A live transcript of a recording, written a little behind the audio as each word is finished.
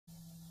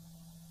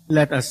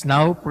Let us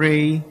now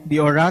pray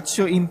the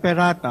Oratio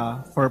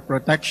Imperata for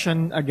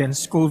protection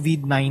against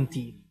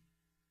COVID-19.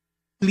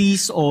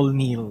 Please all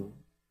kneel.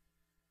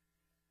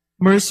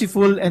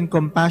 Merciful and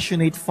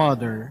compassionate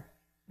Father,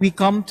 we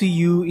come to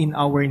you in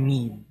our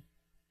need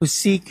to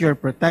seek your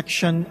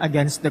protection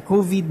against the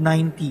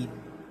COVID-19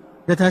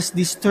 that has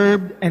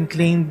disturbed and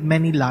claimed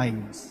many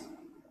lives.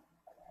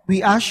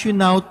 We ask you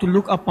now to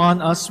look upon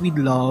us with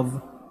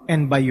love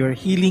and by your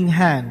healing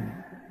hand,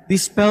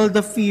 dispel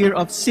the fear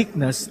of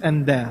sickness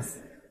and death,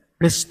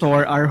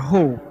 restore our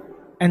hope,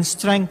 and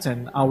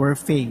strengthen our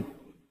faith.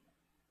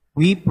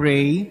 We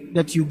pray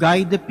that you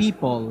guide the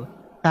people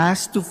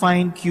tasked to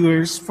find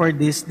cures for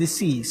this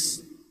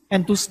disease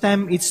and to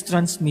stem its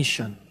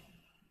transmission.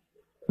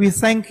 We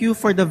thank you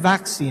for the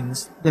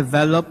vaccines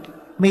developed,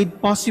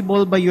 made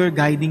possible by your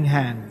guiding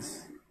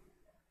hands.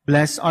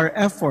 Bless our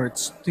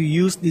efforts to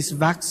use these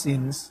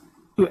vaccines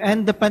to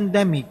end the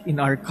pandemic in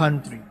our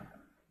country.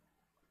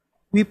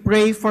 We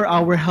pray for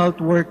our health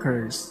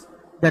workers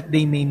that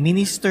they may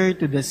minister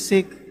to the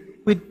sick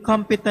with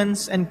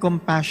competence and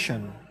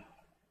compassion.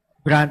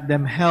 Grant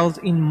them health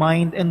in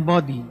mind and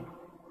body,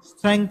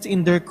 strength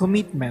in their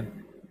commitment,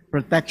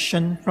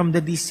 protection from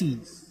the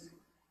disease.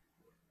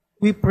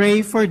 We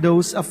pray for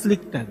those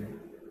afflicted.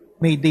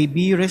 May they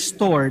be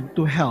restored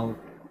to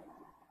health.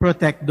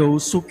 Protect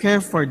those who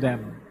care for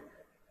them.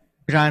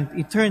 Grant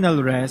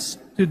eternal rest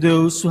to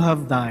those who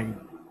have died.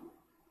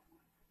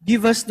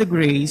 Give us the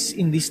grace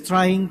in these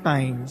trying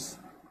times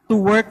to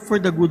work for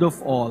the good of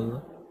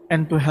all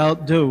and to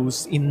help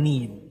those in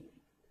need.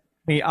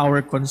 May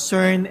our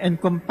concern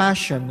and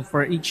compassion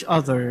for each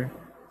other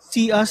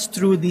see us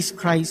through this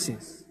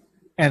crisis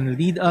and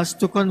lead us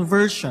to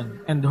conversion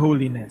and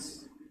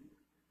holiness.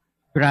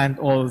 Grant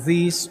all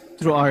this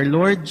through our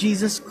Lord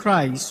Jesus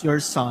Christ, your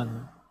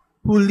Son,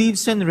 who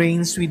lives and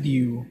reigns with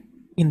you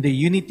in the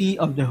unity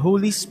of the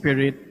Holy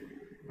Spirit,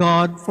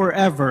 God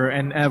forever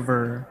and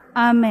ever.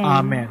 Amen.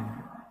 Amen.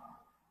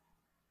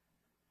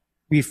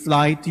 We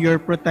fly to your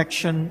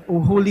protection,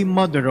 O Holy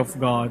Mother of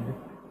God.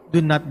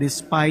 Do not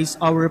despise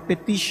our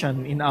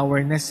petition in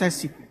our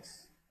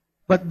necessities,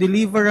 but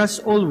deliver us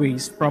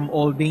always from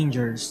all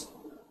dangers,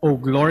 O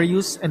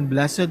glorious and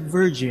blessed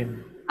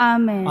Virgin.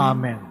 Amen.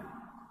 Amen.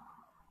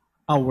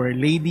 Our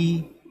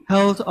Lady,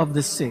 health of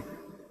the sick,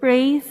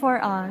 Pray for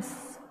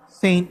us.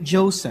 Saint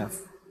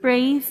Joseph,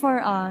 Pray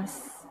for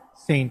us.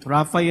 Saint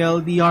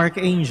Raphael the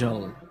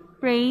Archangel,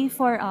 Pray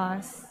for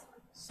us.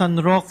 San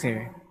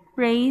Roque,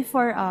 Pray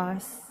for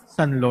us.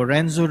 San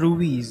Lorenzo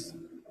Ruiz,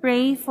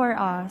 Pray for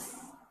us.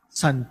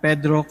 San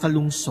Pedro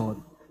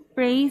Calungsod.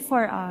 Pray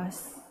for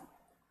us.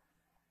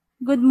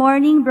 Good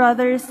morning,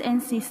 brothers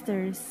and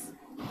sisters.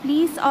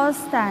 Please all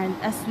stand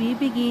as we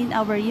begin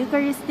our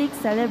Eucharistic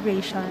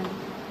celebration.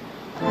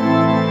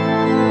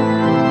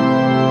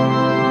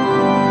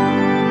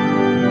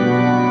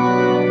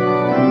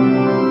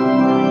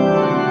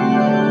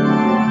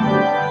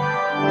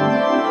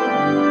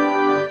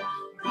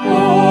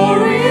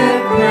 Glory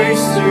and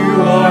praise to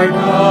our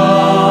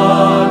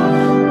God,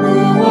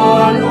 who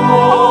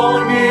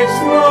alone gives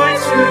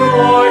light to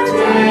our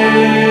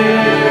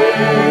days.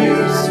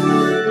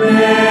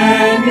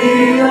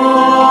 Many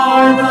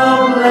are the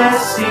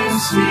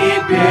blessings He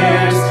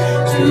bears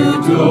to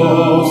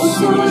those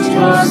who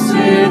trust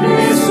in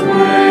His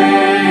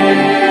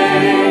ways.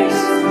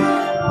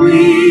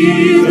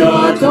 We,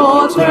 the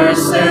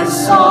daughters and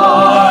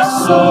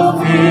sons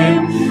of Him,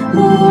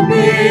 who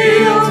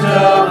build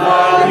the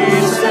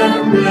valleys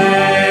and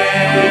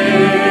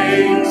plains,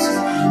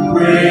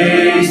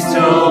 praise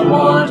the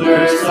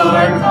wonders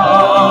our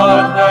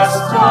God has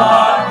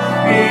done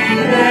in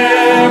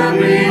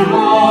every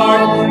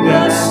heart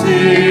that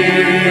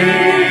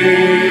sings.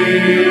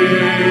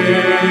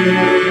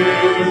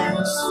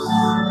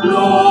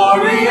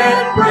 Glory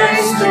and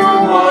praise to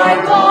our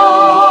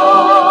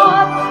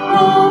God,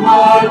 who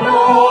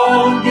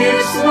alone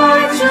gives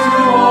light to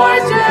our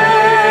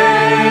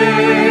days.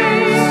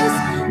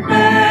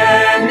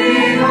 Many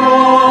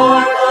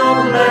are the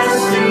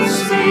blessings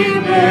He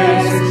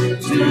bears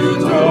to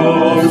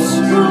those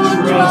who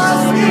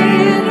trust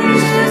in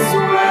His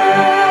ways.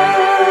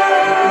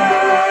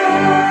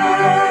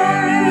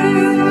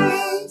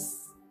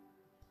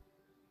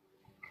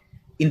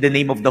 In the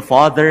name of the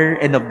Father,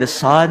 and of the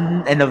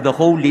Son, and of the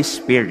Holy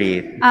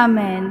Spirit.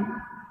 Amen.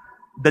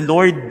 The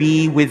Lord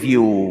be with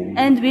you.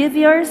 And with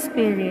your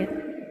spirit.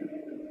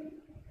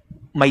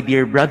 My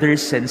dear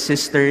brothers and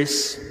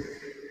sisters,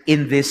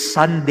 in this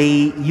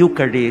Sunday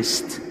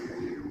Eucharist,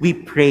 we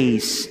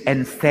praise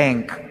and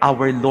thank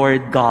our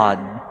Lord God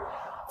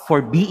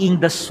for being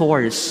the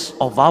source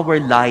of our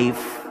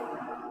life,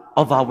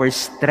 of our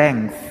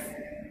strength,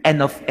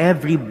 and of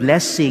every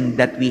blessing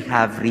that we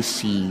have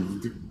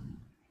received.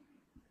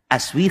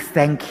 As we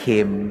thank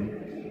Him,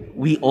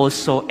 we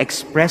also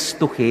express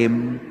to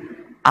Him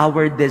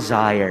our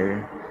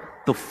desire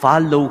to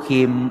follow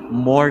Him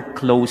more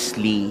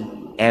closely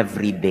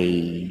every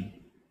day.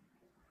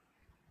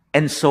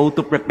 And so,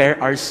 to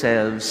prepare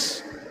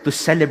ourselves to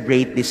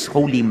celebrate this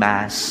Holy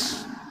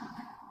Mass,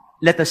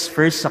 Let us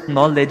first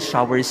acknowledge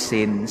our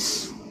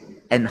sins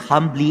and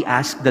humbly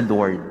ask the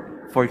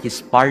Lord for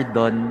His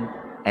pardon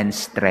and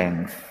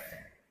strength.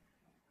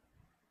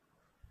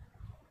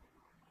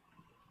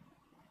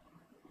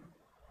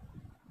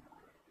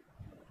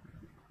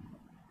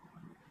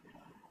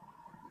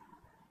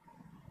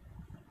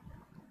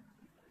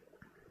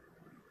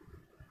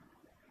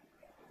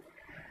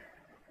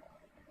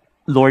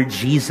 Lord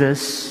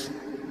Jesus,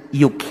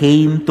 you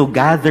came to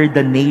gather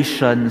the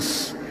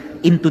nations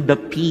into the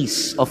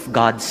peace of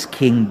God's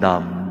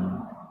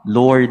kingdom.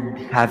 Lord,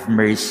 have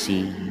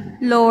mercy.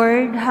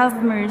 Lord,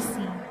 have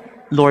mercy.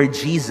 Lord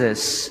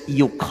Jesus,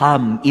 you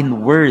come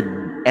in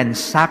word and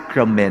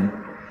sacrament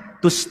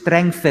to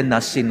strengthen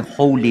us in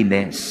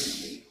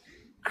holiness.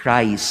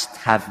 Christ,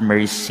 have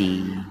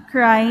mercy.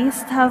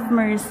 Christ, have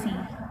mercy.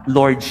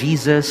 Lord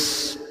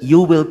Jesus,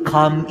 you will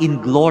come in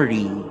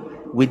glory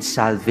with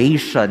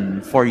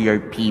salvation for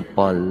your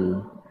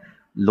people.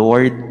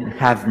 Lord,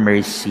 have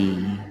mercy.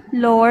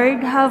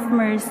 Lord, have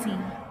mercy.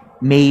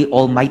 May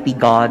Almighty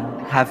God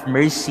have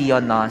mercy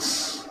on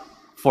us,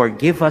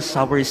 forgive us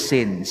our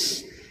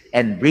sins,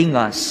 and bring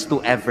us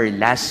to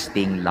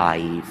everlasting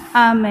life.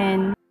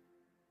 Amen.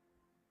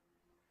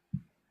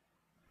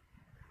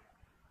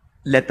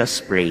 Let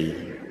us pray.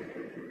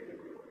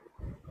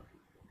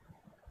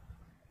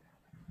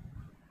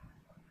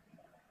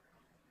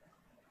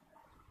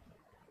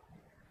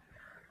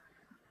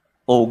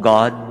 O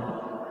God,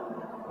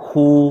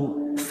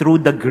 who through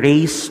the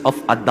grace of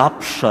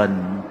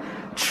adoption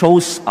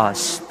chose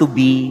us to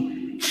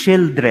be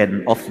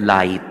children of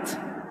light,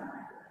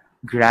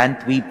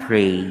 grant, we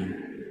pray,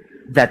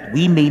 that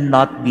we may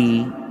not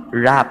be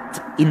wrapped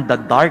in the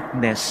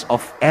darkness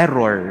of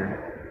error,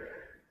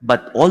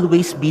 but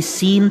always be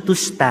seen to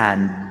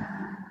stand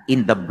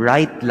in the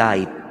bright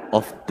light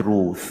of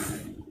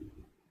truth.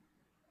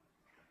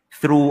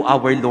 Through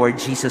our Lord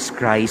Jesus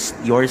Christ,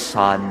 your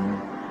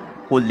Son,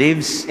 who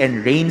lives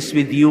and reigns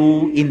with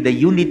you in the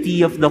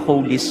unity of the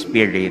Holy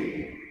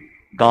Spirit,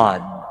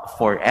 God,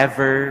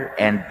 forever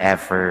and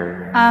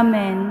ever.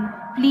 Amen.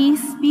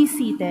 Please be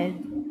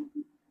seated.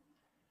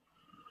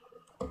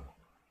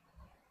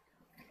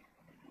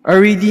 A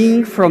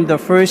reading from the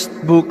first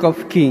book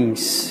of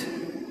Kings.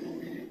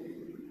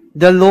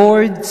 The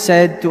Lord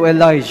said to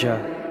Elijah,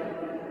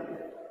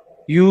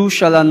 "You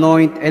shall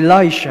anoint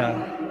Elisha,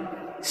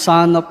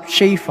 son of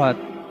Shaphat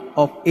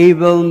of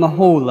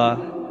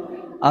Abel-Maholah,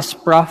 as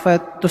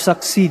prophet to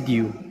succeed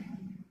you."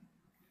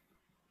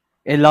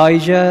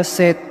 Elijah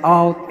set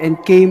out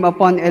and came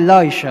upon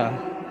Elisha,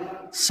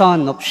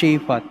 son of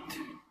Shaphat,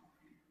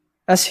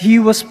 as he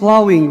was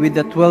plowing with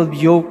the 12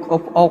 yoke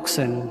of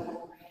oxen.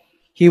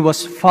 He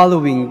was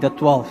following the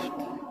 12th.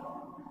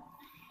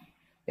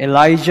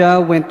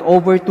 Elijah went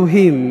over to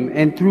him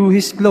and threw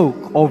his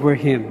cloak over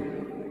him.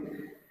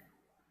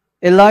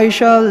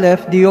 Elisha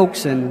left the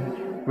oxen,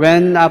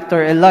 ran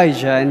after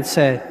Elijah and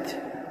said,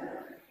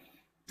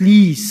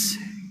 "Please,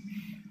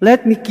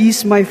 let me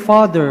kiss my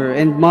father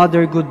and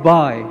mother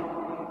goodbye,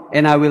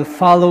 and I will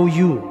follow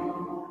you."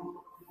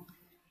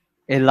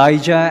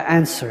 Elijah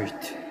answered,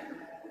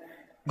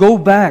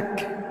 "Go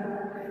back.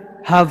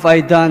 Have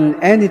I done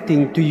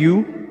anything to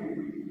you?"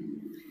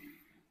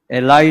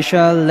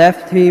 Elisha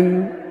left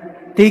him,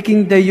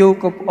 taking the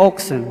yoke of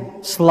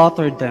oxen,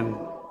 slaughtered them.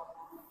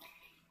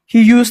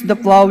 He used the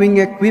plowing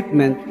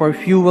equipment for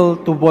fuel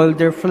to boil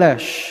their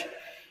flesh,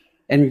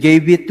 and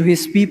gave it to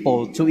his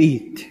people to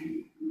eat.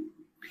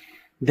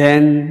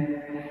 Then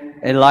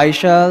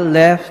Elisha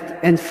left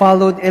and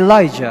followed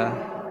Elijah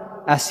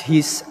as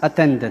his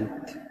attendant.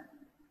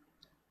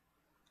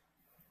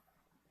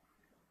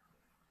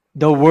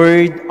 The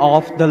word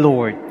of the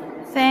Lord.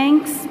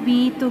 Thanks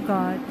be to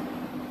God.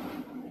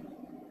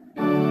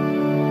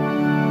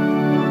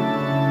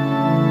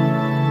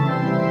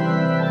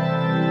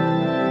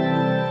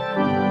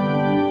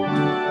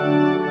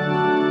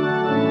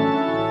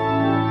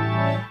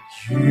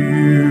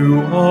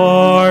 You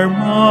are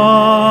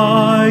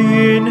my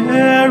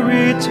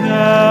inheritance,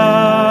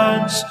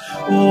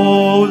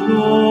 O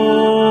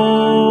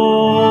Lord.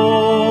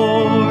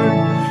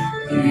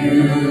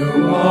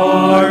 You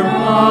are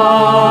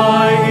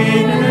my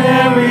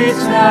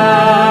inheritance,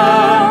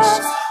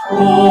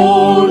 O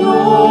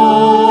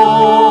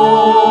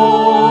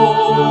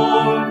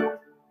Lord.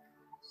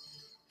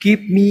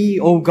 Keep me,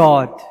 O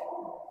God,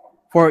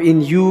 for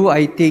in you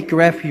I take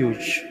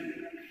refuge.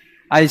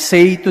 I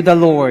say to the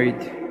Lord,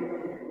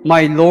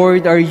 "My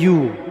Lord are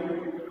you."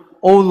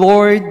 O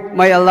Lord,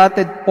 my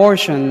allotted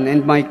portion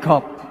and my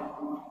cup.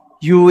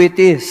 You it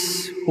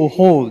is who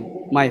hold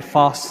my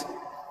fast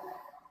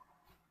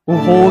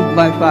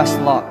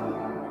lot.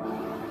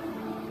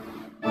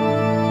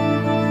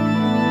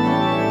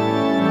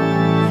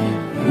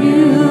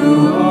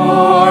 You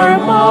are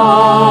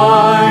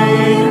my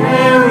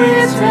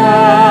inheritance,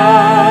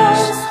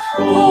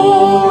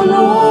 O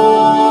Lord.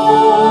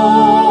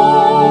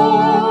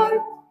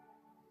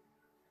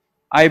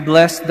 I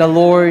bless the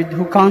Lord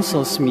who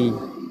counsels me.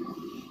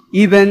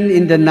 Even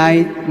in the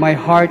night my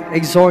heart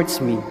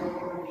exhorts me.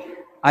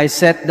 I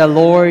set the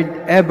Lord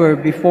ever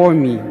before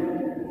me.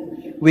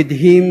 with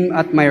him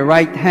at my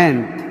right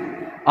hand,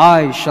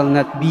 I shall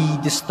not be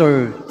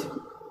disturbed.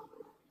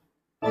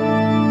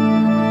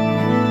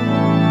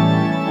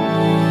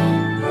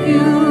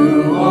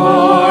 You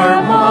are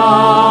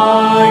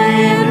my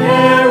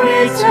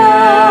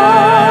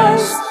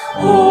inheritance,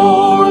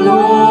 O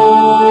Lord.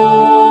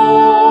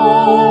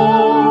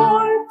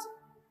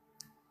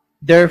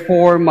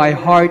 Therefore my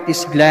heart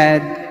is glad,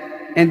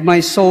 and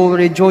my soul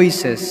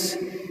rejoices.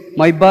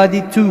 My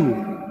body too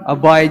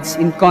abides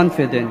in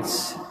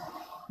confidence,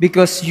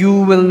 because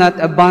you will not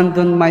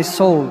abandon my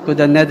soul to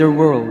the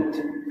netherworld,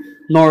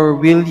 nor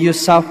will you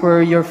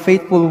suffer your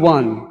faithful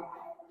one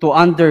to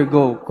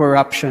undergo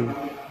corruption.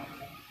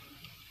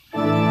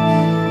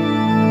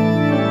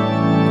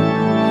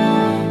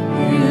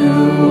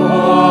 You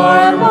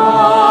are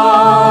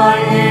my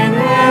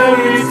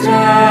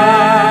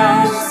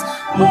inheritance,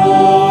 O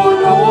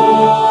Lord.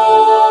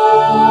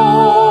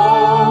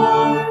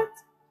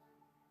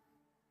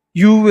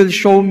 You will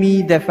show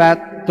me the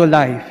path to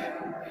life,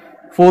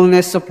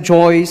 fullness of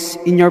joys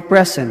in your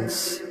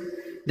presence,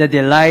 the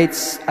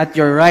delights at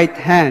your right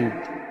hand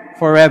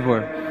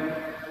forever.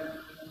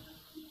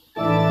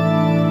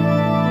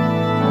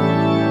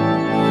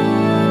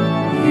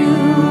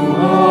 You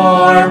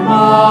are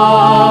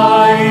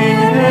my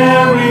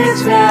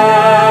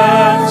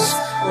inheritance,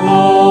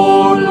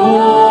 O Lord.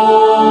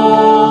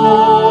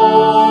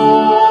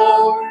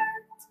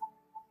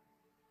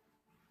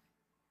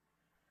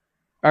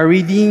 A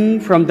reading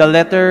from the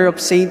letter of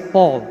St.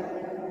 Paul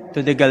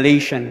to the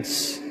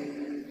Galatians.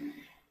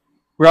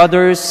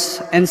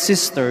 Brothers and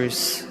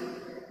sisters,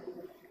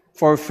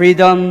 for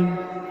freedom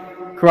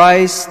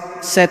Christ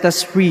set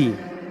us free.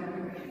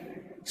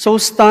 So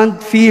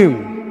stand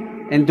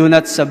firm and do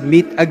not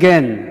submit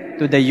again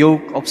to the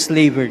yoke of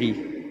slavery.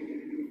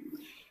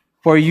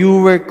 For you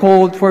were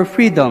called for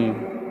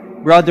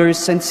freedom,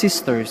 brothers and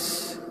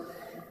sisters.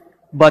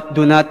 But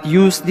do not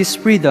use this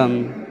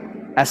freedom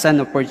as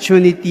an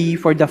opportunity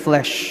for the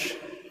flesh.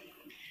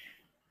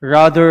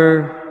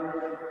 Rather,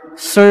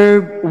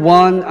 serve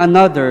one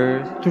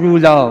another through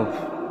love.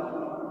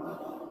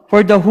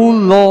 For the whole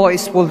law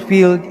is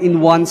fulfilled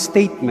in one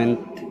statement,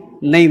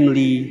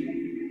 namely,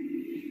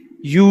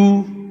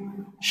 you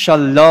shall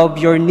love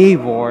your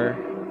neighbor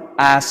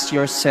as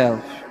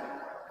yourself.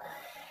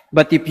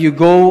 But if you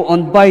go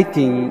on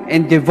biting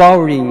and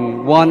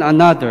devouring one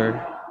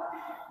another,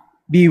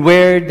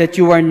 beware that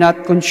you are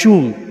not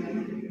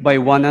consumed by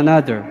one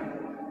another.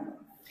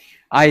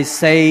 I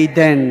say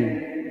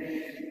then,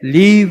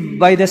 live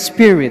by the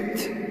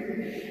Spirit,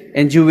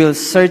 and you will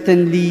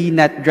certainly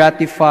not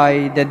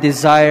gratify the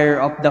desire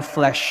of the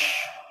flesh.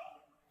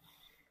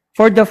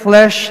 For the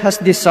flesh has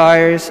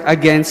desires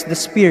against the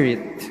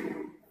Spirit,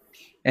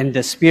 and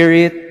the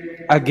Spirit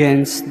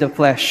against the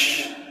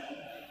flesh.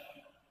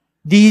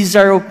 These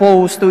are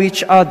opposed to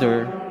each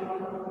other,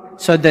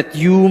 so that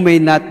you may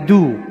not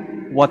do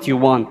what you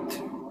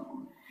want.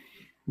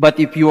 But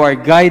if you are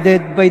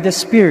guided by the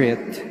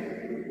Spirit,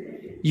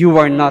 you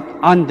are not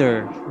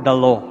under the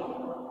law.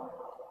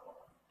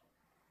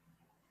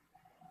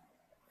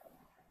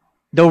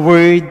 The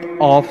word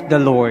of the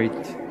Lord.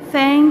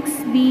 Thanks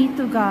be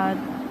to God.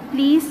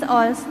 Please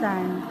all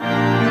stand.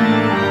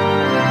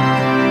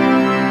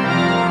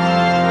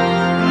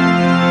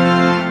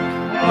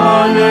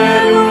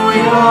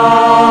 Alleluia,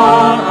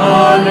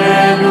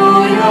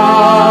 alleluia,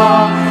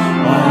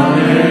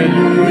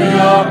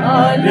 alleluia,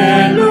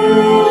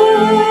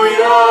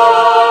 alleluia,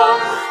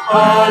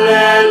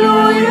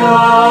 alleluia,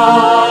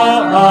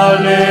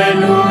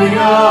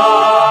 alleluia,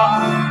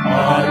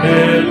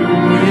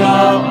 alleluia,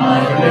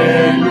 alleluia.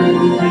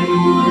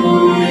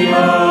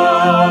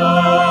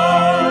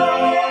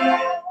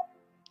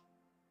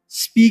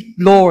 Speak,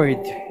 Lord,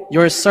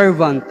 your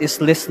servant is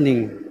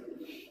listening.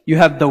 You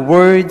have the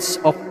words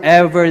of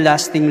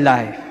everlasting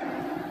life.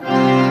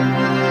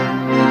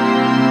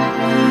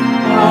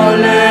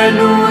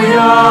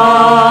 Alleluia,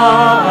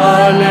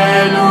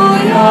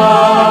 alleluia,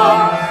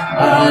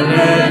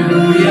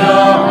 alleluia,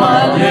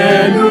 alleluia,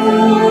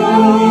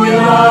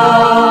 alleluia,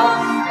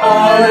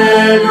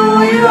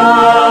 alleluia,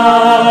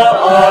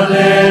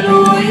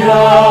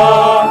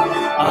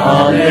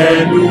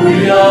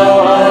 alleluia,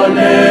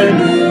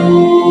 alleluia.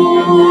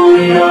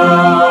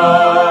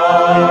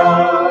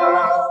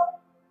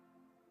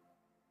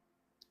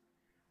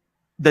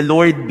 The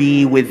Lord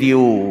be with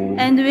you.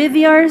 And with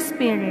your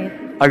spirit.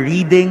 A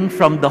reading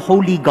from the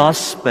Holy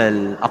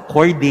Gospel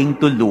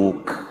according to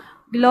Luke.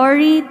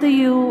 Glory to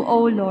you,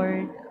 O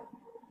Lord.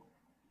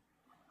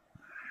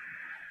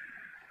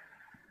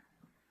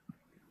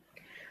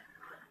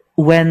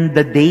 When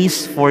the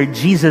days for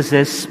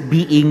Jesus'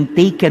 being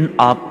taken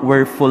up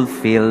were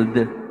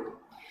fulfilled,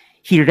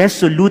 he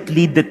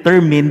resolutely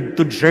determined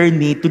to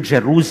journey to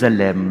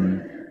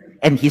Jerusalem,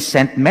 and he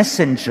sent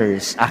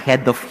messengers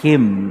ahead of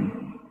him.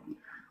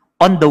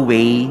 On the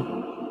way,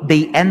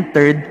 they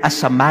entered a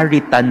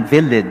Samaritan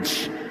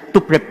village to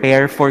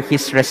prepare for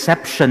his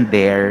reception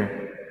there,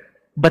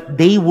 but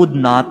they would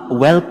not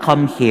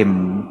welcome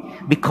him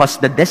because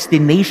the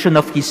destination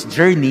of his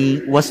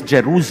journey was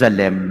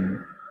Jerusalem.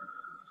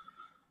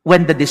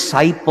 When the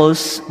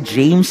disciples,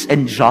 James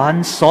and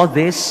John, saw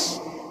this,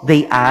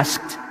 they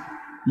asked,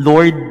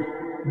 "Lord,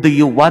 do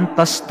you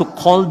want us to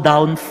call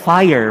down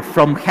fire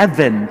from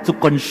heaven to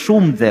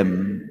consume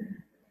them?"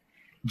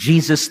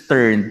 Jesus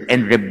turned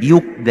and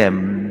rebuked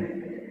them,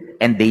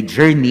 and they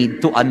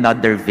journeyed to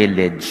another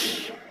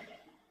village.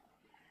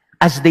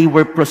 As they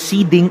were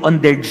proceeding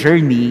on their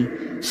journey,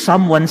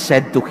 someone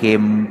said to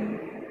him,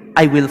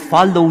 "I will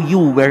follow you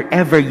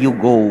wherever you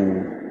go."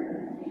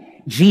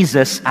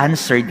 Jesus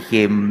answered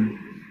him,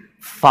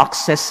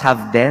 "Foxes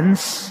have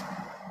dens,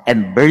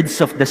 and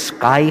birds of the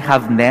sky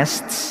have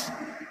nests,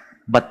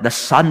 but the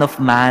Son of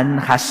Man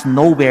has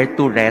nowhere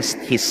to rest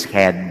his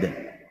head."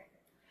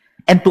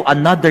 And to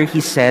another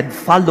he said,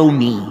 "Follow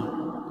me."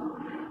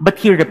 But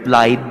he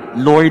replied,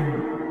 "Lord,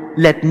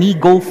 let me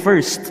go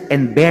first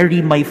and bury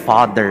my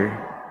father."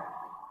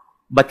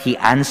 But he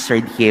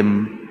answered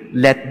him,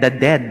 "Let the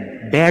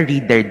dead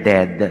bury their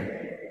dead,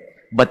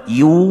 but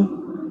you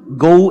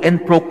go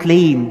and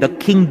proclaim the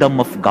kingdom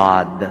of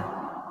God."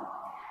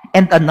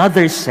 And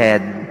another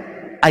said,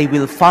 "I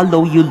will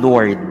follow you,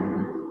 Lord,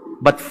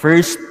 but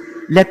first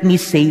let me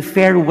say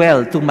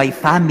farewell to my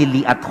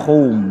family at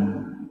home."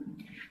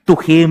 To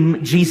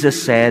him, Jesus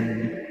said,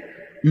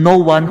 "No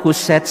one who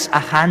sets a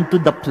hand to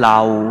the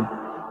plow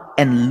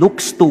and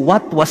looks to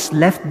what was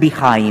left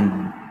behind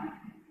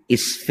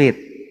is fit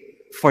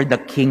for the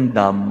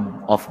kingdom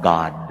of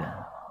God."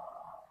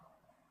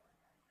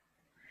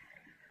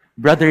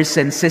 Brothers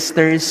and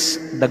sisters,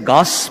 the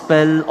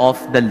gospel of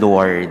the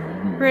Lord.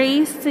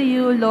 Praise to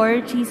you,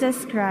 Lord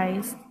Jesus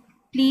Christ.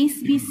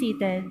 Please be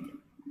seated.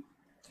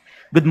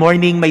 Good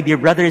morning, my dear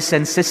brothers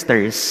and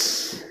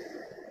sisters.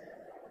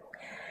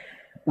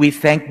 We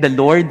thank the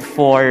Lord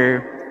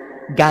for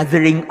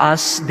gathering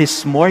us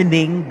this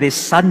morning, this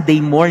Sunday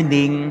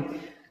morning,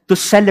 to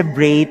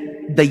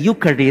celebrate the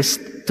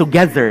Eucharist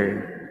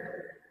together.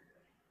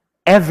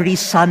 Every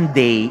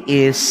Sunday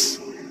is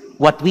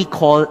what we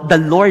call the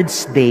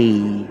Lord's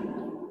Day.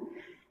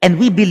 And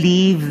we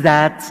believe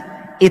that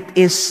it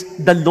is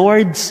the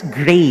Lord's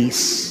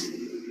grace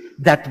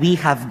that we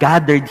have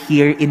gathered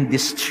here in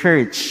this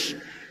church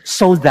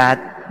so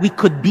that we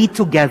could be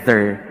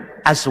together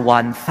as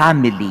one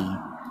family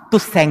to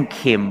thank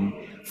Him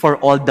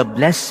for all the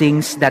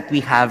blessings that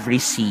we have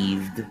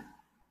received.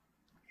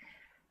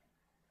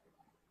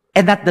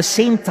 And at the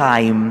same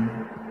time,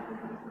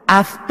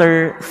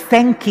 after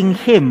thanking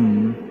Him,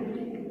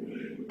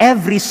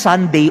 every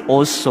Sunday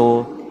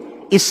also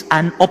is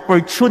an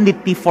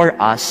opportunity for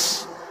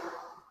us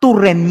to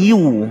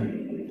renew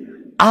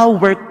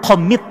our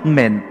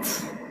commitment,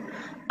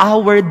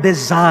 our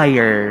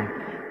desire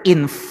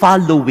in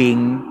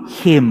following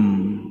Him.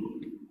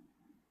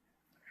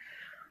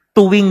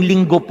 Tuwing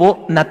linggo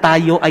po na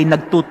tayo ay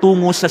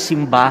nagtutungo sa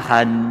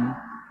simbahan,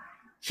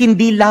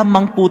 hindi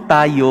lamang po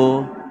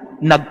tayo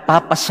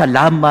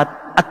nagpapasalamat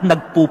at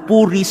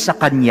nagpupuri sa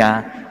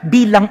Kanya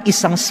bilang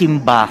isang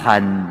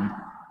simbahan.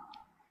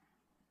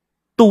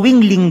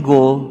 Tuwing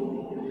linggo,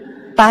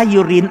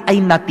 tayo rin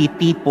ay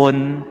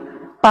natitipon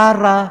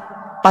para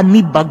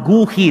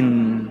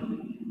panibaguhin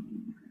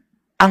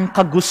ang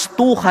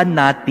kagustuhan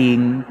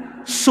nating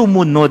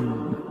sumunod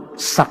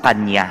sa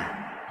Kanya.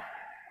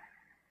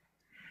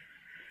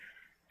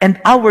 And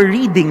our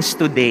readings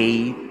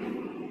today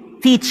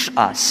teach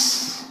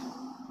us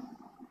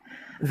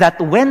that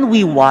when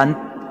we want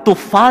to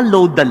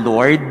follow the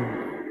Lord,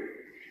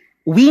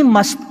 we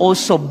must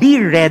also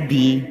be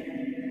ready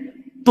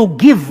to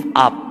give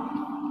up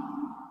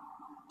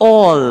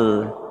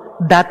all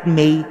that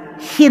may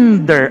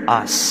hinder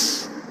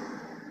us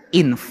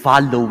in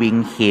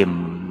following Him.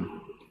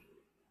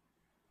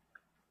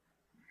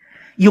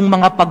 Yung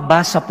mga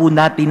pagbasa po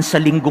natin sa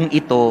linggong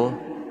ito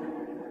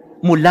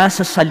mula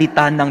sa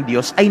salita ng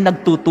Diyos ay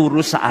nagtuturo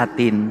sa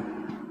atin.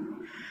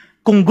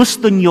 Kung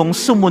gusto niyong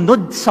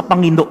sumunod sa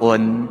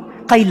Panginoon,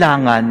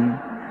 kailangan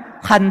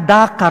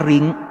handa ka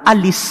ring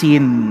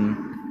alisin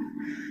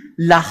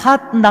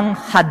lahat ng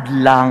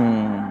hadlang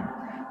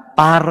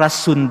para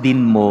sundin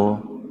mo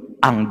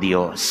ang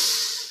Diyos.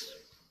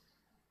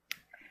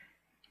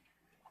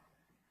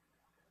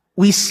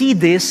 We see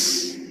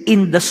this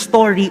in the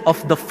story of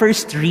the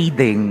first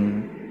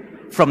reading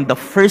from the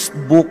first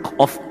book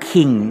of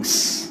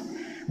Kings,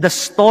 the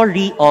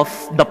story of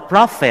the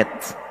prophet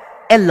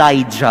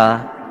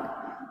Elijah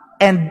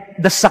and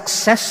the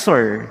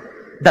successor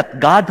that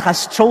God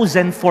has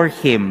chosen for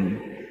him,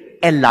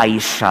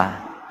 Elisha.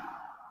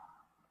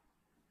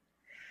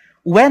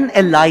 When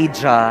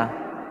Elijah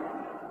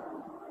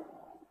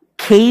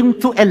came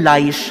to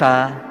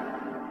Elisha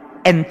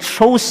and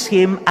chose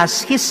him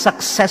as his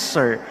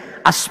successor,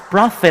 as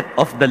prophet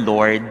of the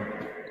Lord,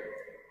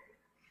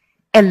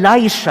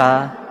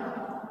 Elisha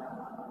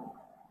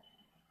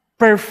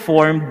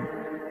performed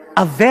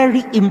a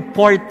very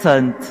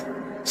important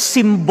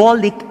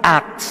symbolic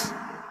act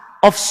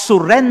of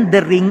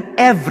surrendering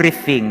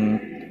everything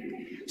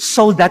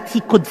so that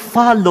he could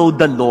follow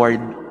the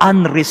Lord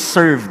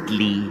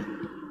unreservedly.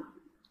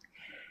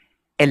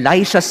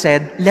 Elisha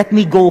said, "Let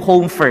me go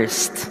home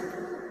first."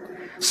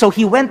 So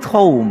he went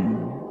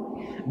home,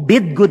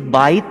 bid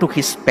goodbye to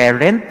his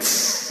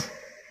parents,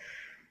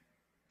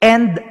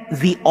 and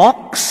the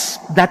ox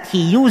that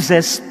he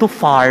uses to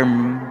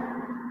farm,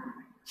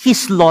 he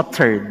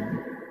slaughtered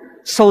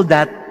so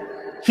that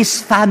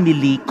his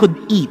family could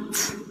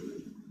eat.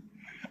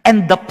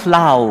 And the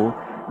plow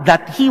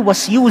that he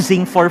was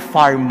using for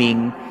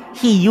farming,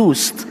 he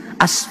used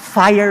as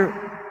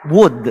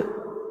firewood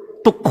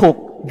to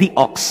cook the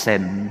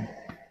oxen.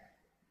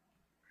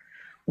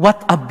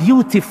 What a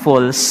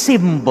beautiful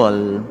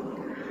symbol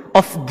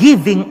of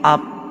giving up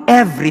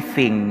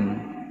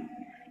everything,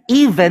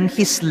 even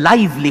his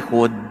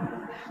livelihood,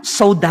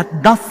 so that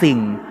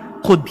nothing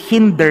could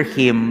hinder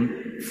him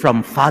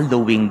from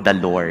following the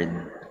Lord.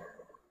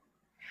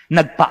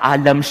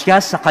 Nagpaalam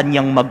siya sa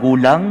kanyang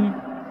magulang,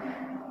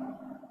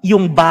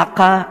 yung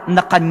baka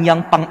na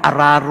kanyang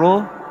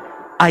pang-araro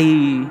ay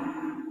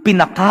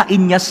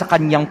pinakain niya sa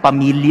kanyang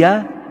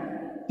pamilya,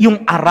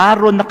 yung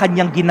araro na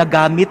kanyang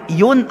ginagamit,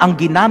 yun ang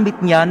ginamit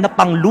niya na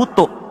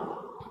pangluto.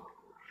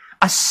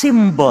 A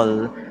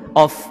symbol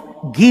of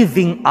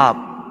giving up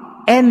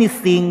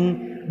anything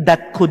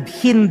that could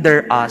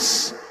hinder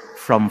us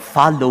from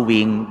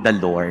following the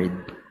Lord.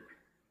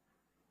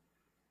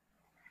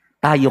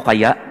 Tayo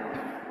kaya?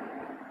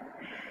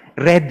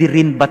 Ready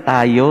rin ba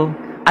tayo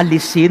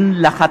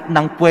alisin lahat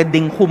ng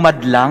pwedeng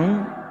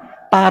humadlang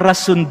para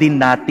sundin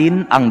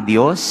natin ang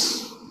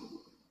Diyos?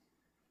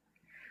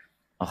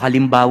 O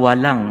halimbawa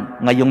lang,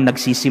 ngayong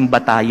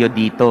nagsisimba tayo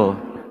dito,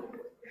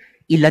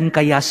 ilan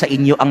kaya sa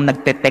inyo ang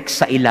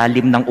nagte-text sa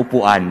ilalim ng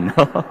upuan?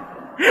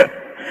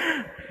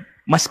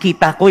 Mas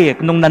kita ko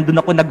nung nandun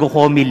ako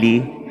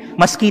nag-homily,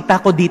 mas kita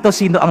ko dito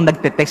sino ang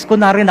nagte-text.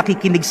 Kunwari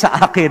nakikinig sa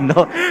akin,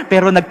 no?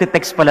 Pero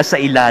nagte-text pala sa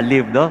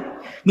ilalim, no?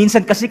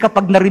 Minsan kasi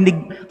kapag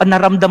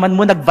naramdaman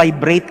mo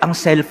nag-vibrate ang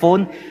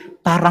cellphone,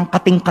 parang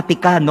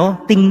kating-katika,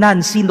 no? Tingnan,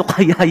 sino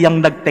kaya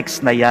yung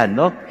nag-text na yan,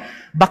 no?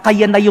 Baka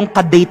yan na yung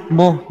kadate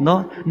mo,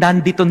 no?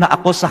 Nandito na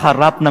ako sa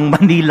harap ng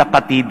Manila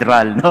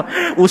Cathedral, no?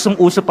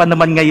 Usong-uso pa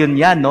naman ngayon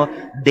yan, no?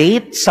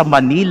 Date sa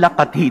Manila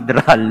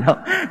Cathedral,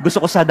 no?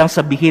 Gusto ko sadang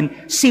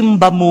sabihin,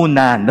 simba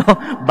muna, no?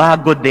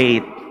 Bago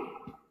date.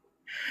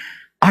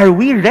 Are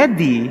we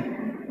ready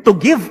to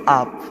give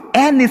up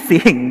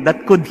anything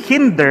that could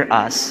hinder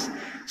us?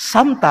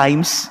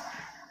 Sometimes,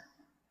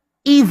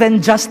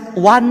 even just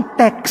one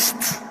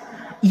text,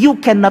 you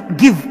cannot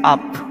give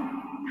up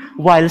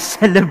while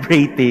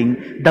celebrating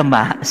the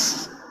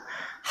Mass.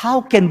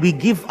 How can we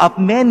give up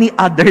many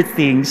other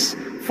things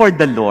for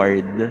the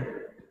Lord?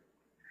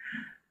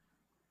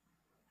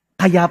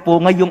 Kaya po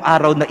ngayong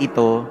araw na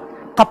ito,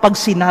 kapag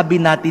sinabi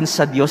natin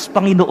sa Diyos,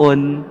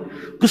 Panginoon,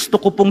 gusto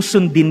ko pong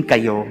sundin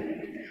kayo.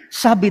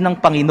 Sabi ng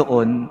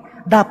Panginoon,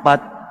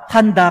 dapat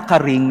handa ka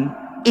ring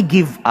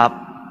i-give up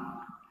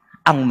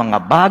ang mga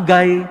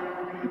bagay,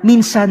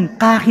 minsan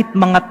kahit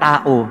mga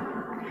tao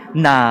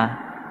na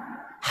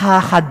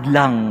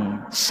hahadlang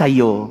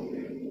sa'yo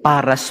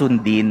para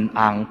sundin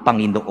ang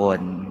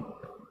Panginoon.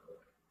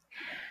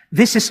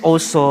 This is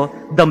also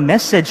the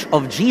message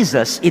of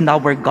Jesus in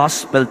our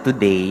gospel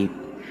today.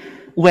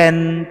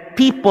 When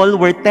people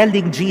were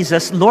telling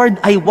Jesus, Lord,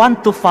 I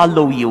want to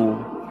follow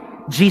you,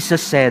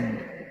 Jesus said,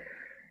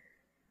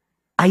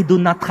 I do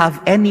not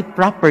have any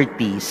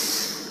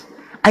properties.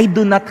 I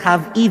do not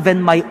have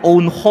even my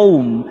own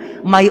home,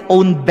 my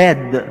own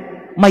bed,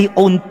 my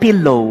own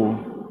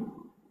pillow.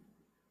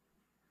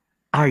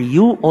 Are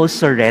you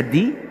also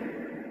ready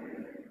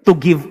to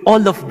give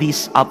all of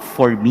this up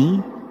for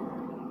me?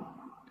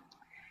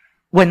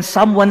 When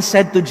someone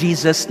said to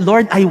Jesus,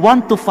 Lord, I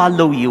want to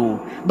follow you,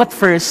 but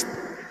first,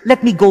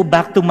 let me go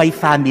back to my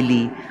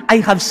family. I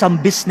have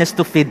some business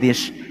to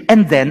finish,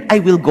 and then I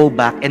will go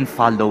back and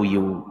follow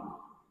you.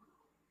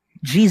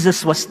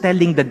 Jesus was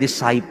telling the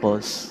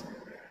disciples,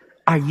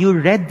 are you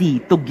ready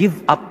to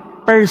give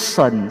up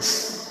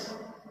persons,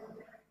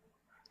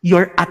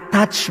 your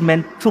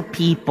attachment to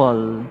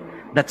people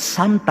that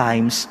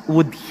sometimes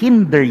would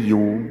hinder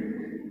you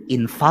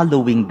in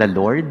following the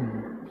Lord?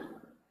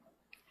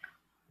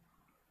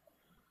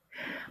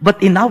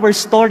 But in our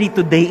story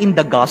today in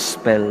the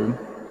gospel,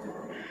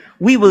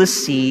 we will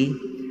see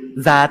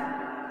that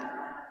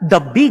the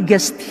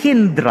biggest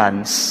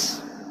hindrance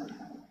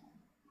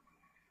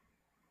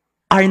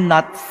are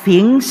not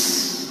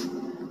things,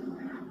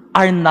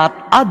 are not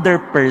other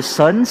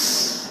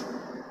persons,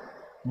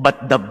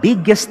 but the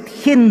biggest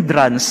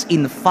hindrance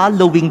in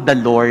following the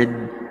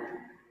Lord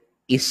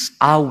is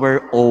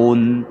our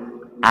own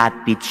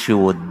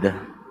attitude.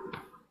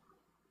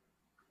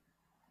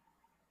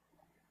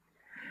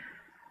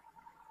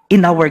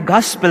 In our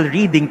gospel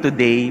reading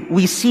today,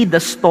 we see the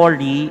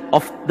story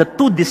of the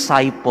two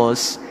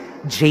disciples,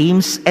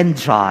 James and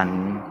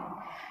John.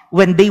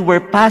 When they were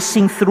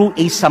passing through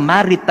a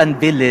Samaritan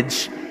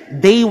village,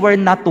 they were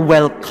not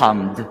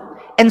welcomed.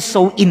 And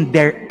so in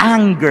their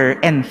anger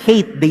and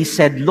hate, they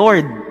said,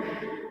 Lord,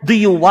 do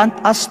you want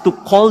us to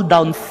call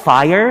down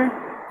fire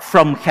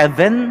from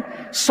heaven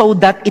so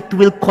that it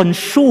will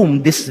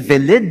consume this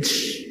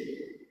village?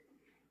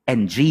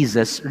 And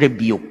Jesus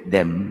rebuked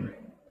them.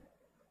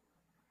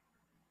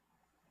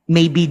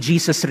 Maybe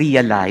Jesus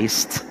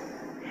realized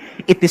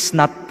it is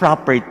not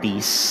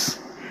properties,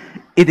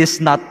 it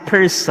is not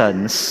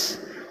persons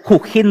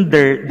who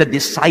hinder the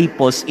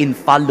disciples in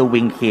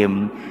following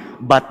Him,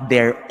 but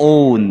their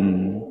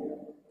own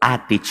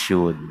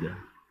attitude.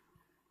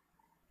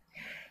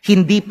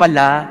 Hindi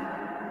pala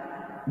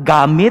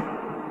gamit,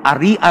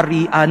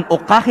 ari-arian o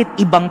kahit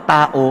ibang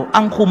tao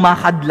ang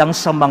humahadlang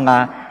sa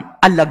mga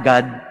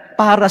alagad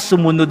para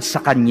sumunod sa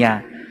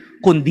Kanya,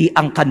 kundi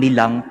ang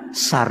kanilang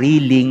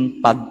sariling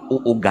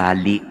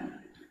pag-uugali.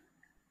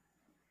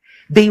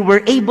 They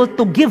were able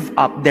to give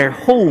up their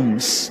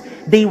homes.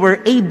 They were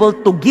able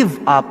to give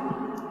up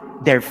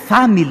their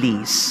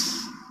families.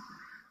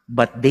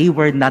 But they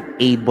were not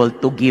able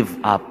to give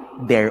up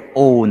their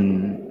own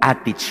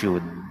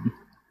attitude.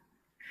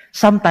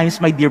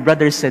 Sometimes, my dear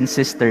brothers and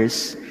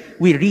sisters,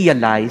 we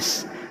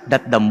realize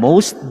that the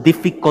most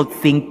difficult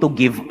thing to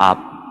give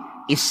up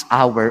is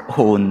our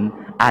own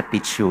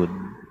attitude.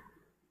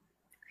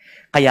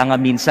 Kaya nga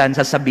minsan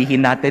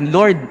sasabihin natin,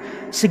 Lord,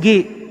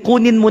 sige,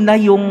 kunin mo na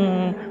yung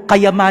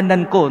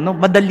kayamanan ko, no?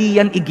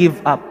 Madali yan i-give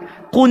up.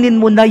 Kunin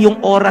mo na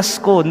yung oras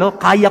ko, no?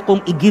 Kaya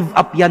kong i-give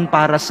up yan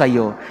para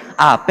sa'yo.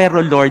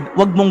 Pero Lord,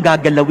 wag mong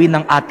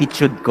gagalawin ang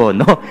attitude ko,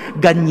 no?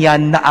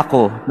 Ganyan na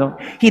ako, no?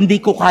 Hindi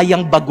ko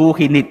kayang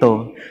baguhin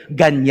ito.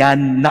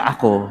 Ganyan na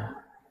ako.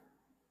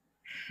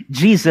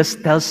 Jesus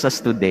tells us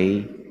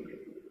today,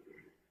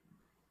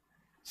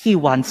 He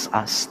wants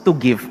us to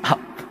give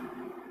up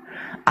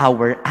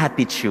our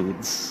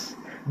attitudes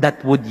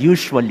that would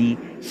usually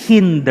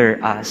hinder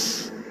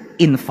us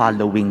in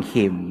following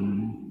Him.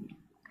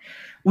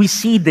 We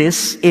see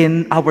this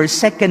in our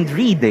second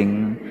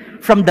reading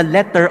from the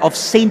letter of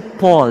St.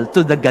 Paul to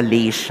the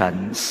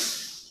Galatians.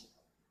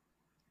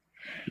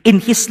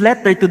 In his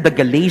letter to the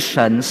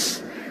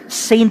Galatians,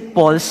 St.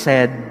 Paul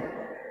said,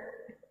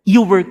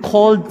 "You were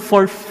called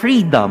for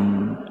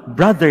freedom,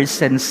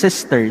 brothers and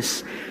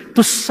sisters,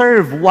 to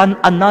serve one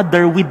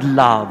another with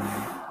love."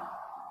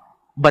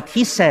 But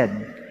he said,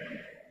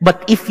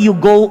 "But if you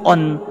go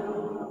on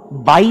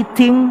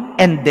biting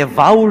and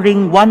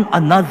devouring one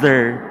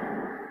another,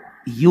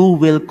 you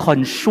will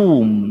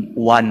consume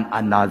one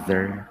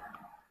another."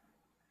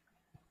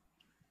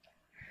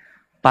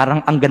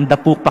 Parang ang ganda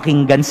po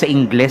pakinggan sa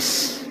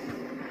Ingles.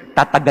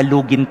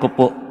 Tatagalugin ko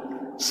po.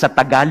 Sa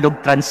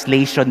Tagalog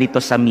translation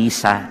nito sa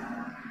misa,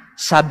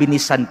 sabi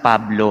ni San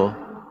Pablo,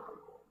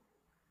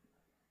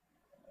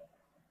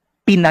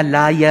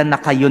 pinalaya na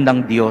kayo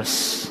ng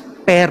Diyos.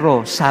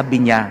 Pero,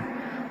 sabi niya,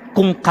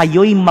 kung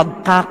kayo'y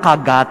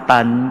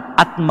magkakagatan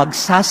at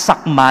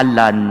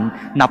magsasakmalan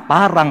na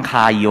parang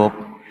hayop,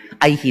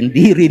 ay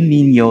hindi rin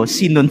ninyo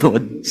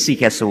sinunod si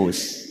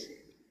Jesus.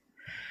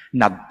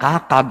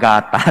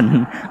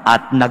 Nagkakagatan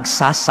at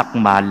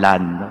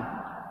nagsasakmalan.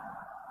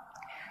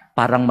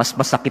 Parang mas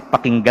masakit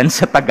pakinggan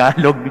sa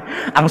Tagalog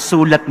ang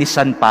sulat ni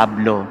San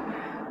Pablo.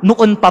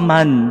 Noon pa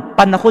man,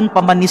 panahon pa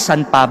man ni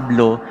San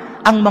Pablo,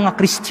 ang mga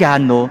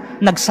Kristiyano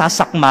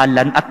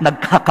nagsasakmalan at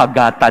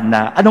nagkakagatan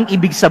na. Anong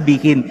ibig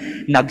sabihin?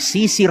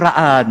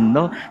 Nagsisiraan,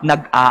 no?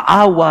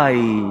 Nag-aaway,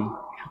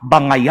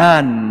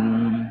 bangayan.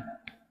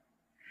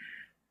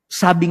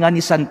 Sabi nga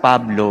ni San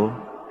Pablo,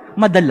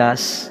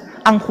 madalas,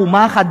 ang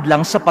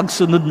humahadlang sa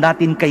pagsunod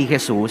natin kay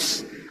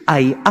Jesus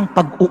ay ang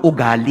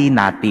pag-uugali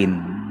natin.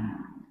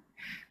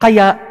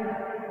 Kaya,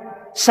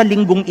 sa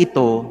linggong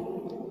ito,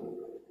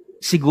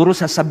 siguro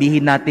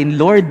sasabihin natin,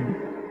 Lord,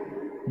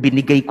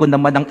 binigay ko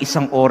naman ang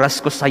isang oras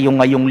ko sa iyo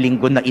ngayong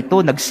linggo na ito,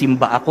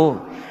 nagsimba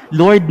ako.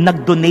 Lord,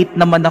 nag-donate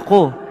naman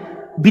ako.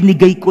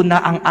 Binigay ko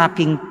na ang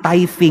aking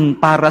tithing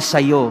para sa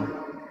iyo.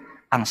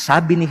 Ang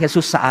sabi ni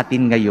Jesus sa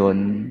atin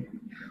ngayon,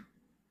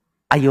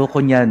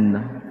 ayoko niyan.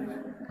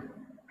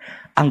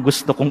 Ang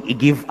gusto kong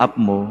i-give up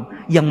mo,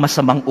 yung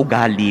masamang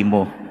ugali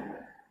mo,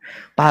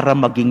 para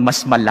maging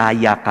mas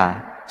malaya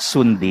ka,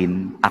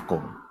 sundin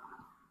ako.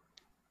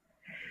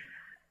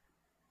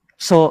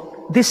 So,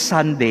 this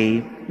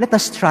Sunday, let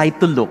us try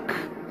to look,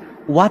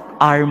 what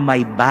are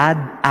my bad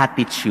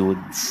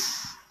attitudes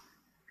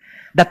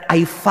that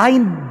I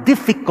find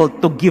difficult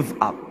to give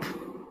up?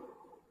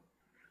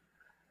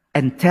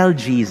 And tell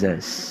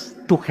Jesus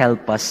to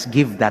help us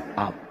give that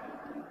up.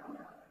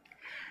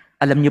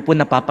 Alam niyo po,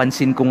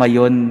 napapansin ko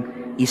ngayon,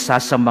 isa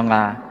sa mga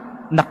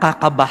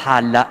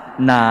nakakabahala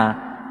na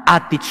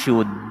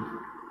attitude,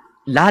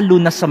 lalo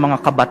na sa mga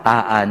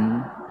kabataan.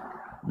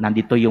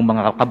 Nandito yung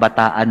mga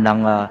kabataan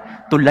ng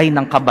tulay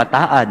ng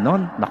kabataan, no?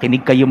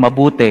 Makinig kayo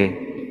mabuti.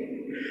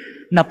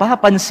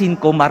 Napapansin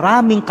ko,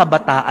 maraming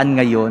kabataan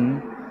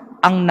ngayon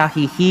ang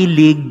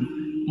nahihilig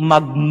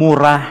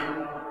magmura.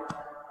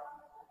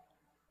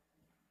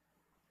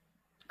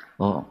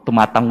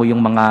 Tumatango yung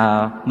mga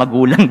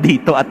magulang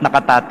dito at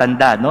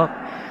nakatatanda, no?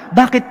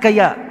 Bakit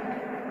kaya?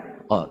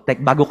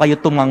 Bago kayo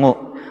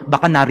tumango,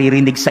 baka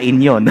naririnig sa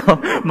inyo, no?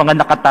 Mga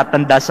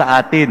nakatatanda sa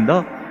atin,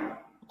 no?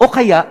 O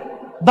kaya,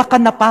 baka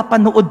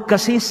napapanood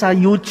kasi sa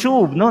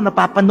YouTube, no?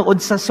 Napapanood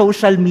sa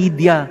social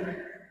media.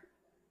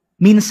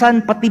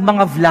 Minsan, pati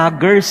mga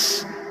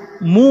vloggers,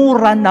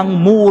 mura ng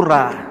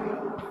mura.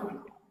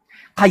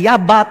 Kaya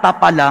bata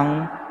pa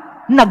lang,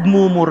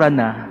 nagmumura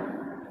na.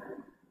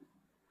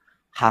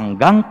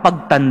 Hanggang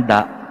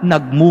pagtanda,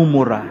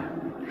 nagmumura.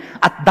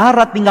 At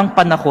darating ang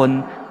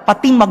panahon,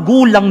 pati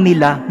magulang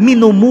nila,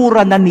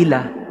 minumura na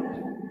nila.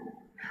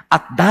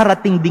 At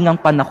darating ding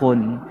ang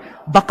panahon,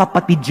 baka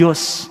pati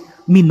Diyos,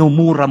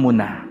 minumura mo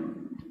na.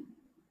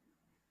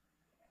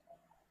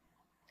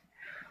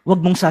 Huwag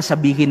mong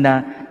sasabihin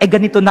na,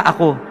 ganito na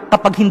ako.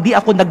 Kapag hindi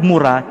ako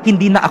nagmura,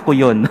 hindi na ako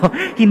yon. No?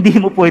 Hindi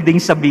mo pwedeng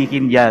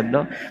sabihin yan.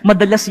 No?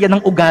 Madalas yan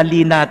ang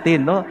ugali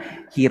natin. No?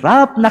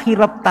 Hirap na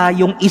hirap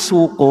tayong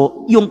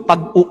isuko yung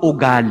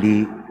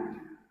pag-uugali.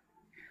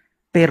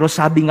 Pero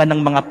sabi nga ng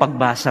mga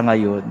pagbasa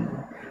ngayon,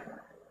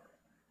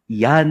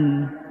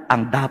 yan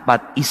ang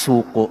dapat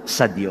isuko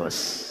sa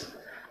Diyos.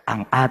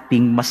 Ang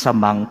ating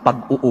masamang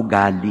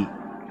pag-uugali.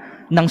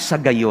 Nang sa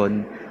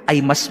gayon, ay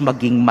mas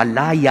maging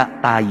malaya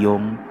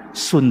tayong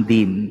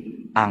sundin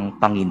ang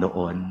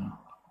Panginoon.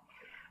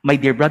 My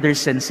dear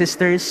brothers and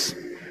sisters,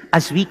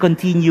 as we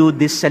continue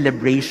this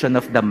celebration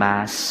of the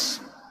Mass,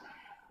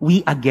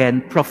 we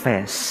again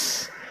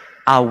profess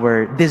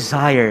our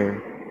desire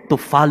to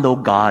follow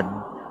God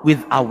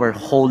with our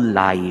whole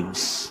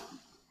lives.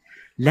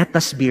 Let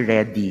us be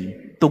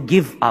ready to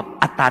give up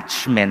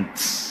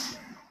attachments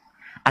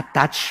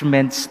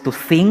to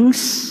things,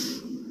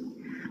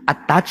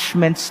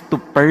 attachments to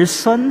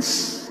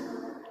persons,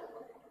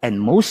 and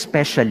most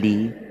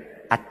especially,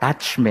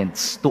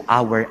 attachments to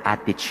our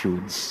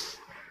attitudes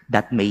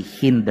that may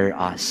hinder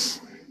us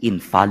in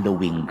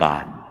following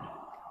God.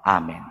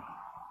 Amen.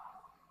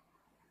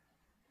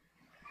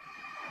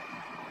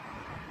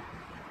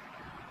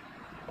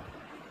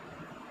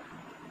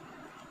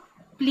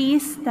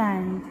 Please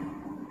stand.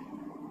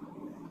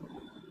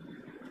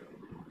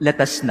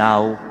 Let us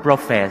now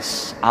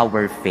profess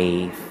our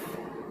faith.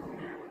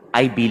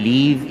 I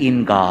believe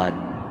in God,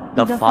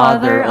 the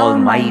Father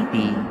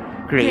Almighty,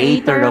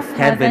 Creator of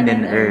heaven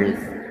and earth,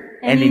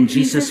 and in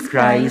Jesus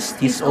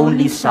Christ, His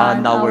only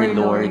Son, our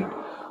Lord,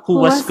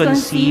 who was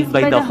conceived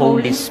by the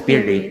Holy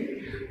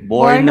Spirit,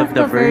 born of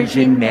the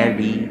Virgin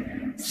Mary,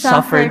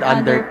 suffered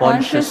under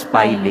Pontius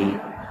Pilate,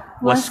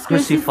 was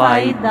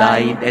crucified,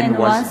 died, and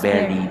was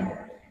buried.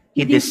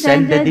 He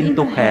descended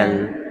into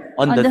hell.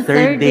 On the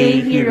third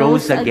day, He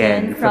rose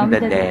again from the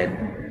dead.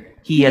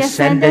 He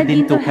ascended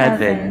into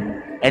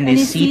heaven and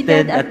is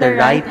seated at the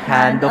right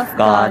hand of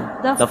God,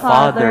 the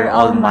Father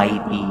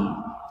Almighty.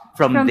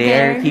 From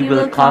there He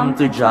will come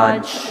to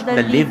judge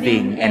the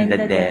living and the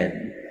dead.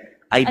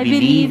 I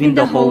believe in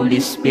the Holy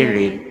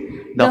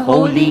Spirit, the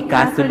Holy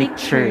Catholic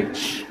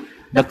Church,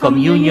 the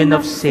communion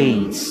of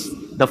saints,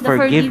 the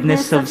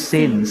forgiveness of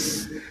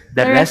sins,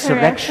 the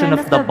resurrection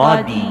of the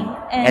body,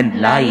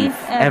 and life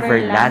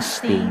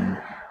everlasting.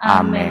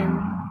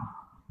 Amen.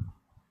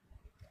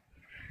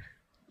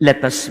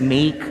 Let us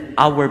make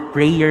our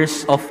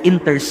prayers of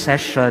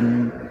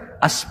intercession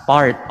as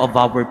part of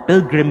our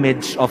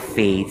pilgrimage of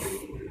faith,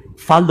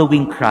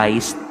 following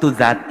Christ to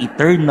that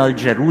eternal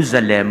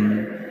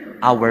Jerusalem,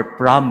 our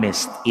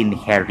promised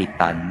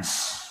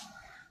inheritance.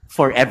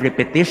 For every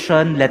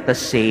petition, let us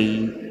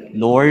say,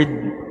 Lord,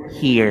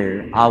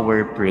 hear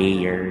our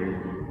prayer.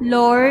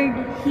 Lord,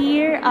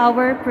 hear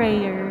our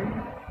prayer.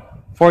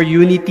 For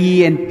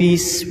unity and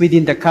peace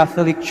within the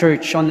Catholic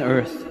Church on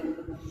earth,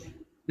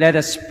 let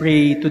us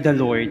pray to the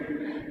Lord.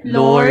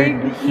 Lord,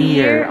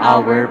 hear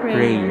our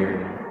prayer.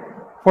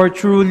 For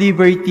true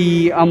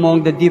liberty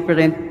among the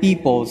different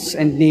peoples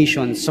and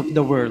nations of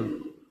the world,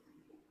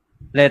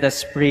 let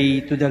us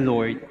pray to the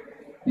Lord.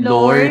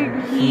 Lord,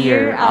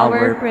 hear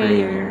our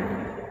prayer.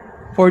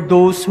 For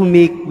those who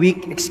make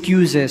weak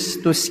excuses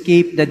to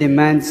escape the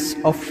demands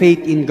of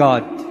faith in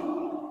God,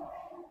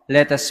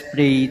 let us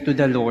pray to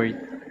the Lord.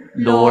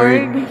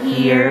 Lord,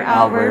 hear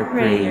our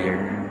prayer.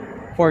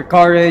 For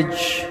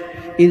courage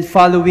in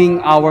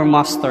following our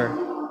Master,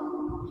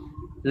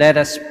 let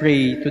us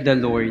pray to the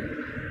Lord.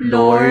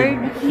 Lord,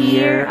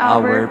 hear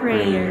our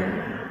prayer.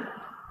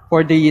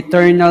 For the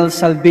eternal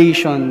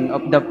salvation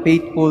of the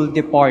faithful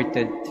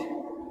departed,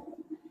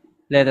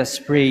 let us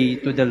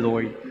pray to the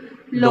Lord.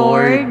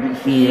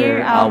 Lord, hear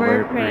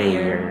our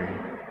prayer.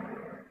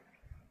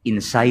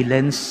 In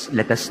silence,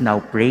 let us now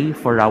pray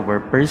for our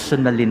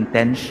personal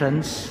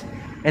intentions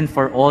and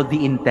for all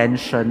the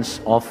intentions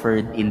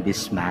offered in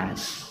this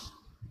Mass.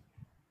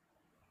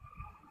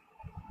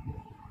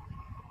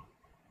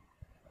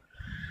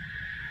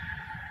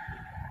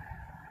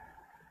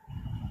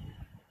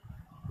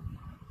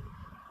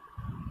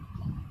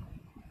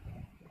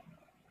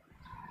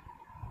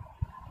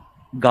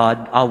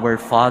 God, our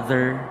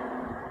Father,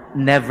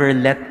 never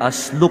let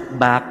us look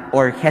back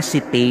or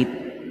hesitate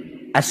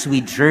as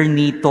we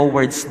journey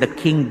towards the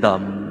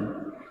kingdom.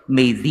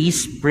 May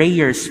these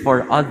prayers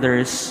for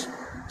others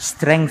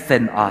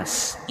strengthen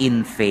us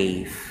in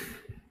faith.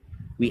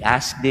 We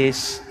ask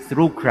this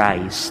through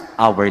Christ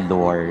our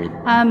Lord.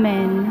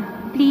 Amen.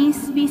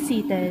 Please be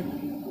seated.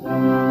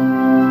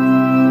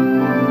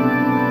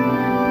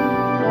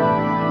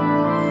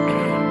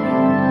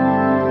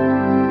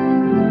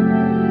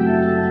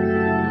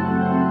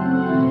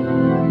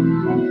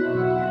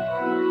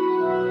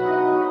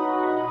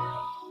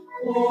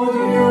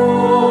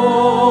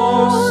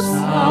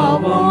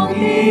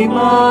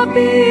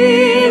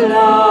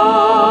 mapila.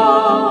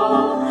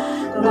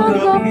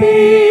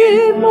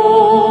 Tanggapin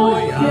mo,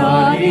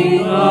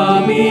 yaring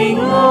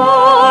aming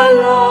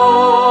alay.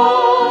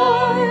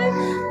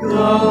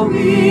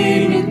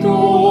 Gawin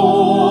ito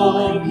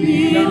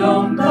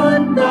bilang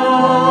tanda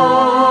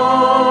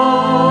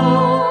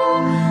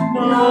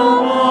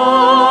ng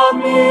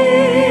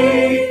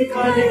aming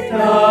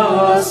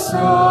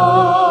kaligtasan.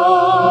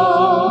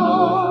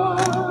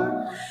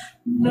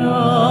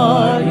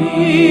 Na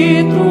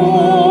ito,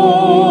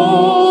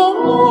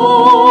 O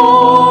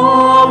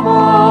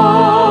Ama,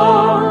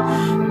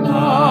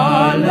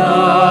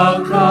 malagkat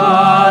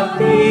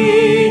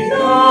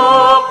tinapay,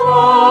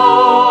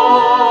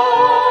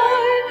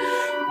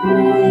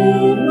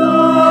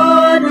 bunga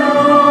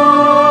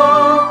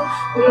ng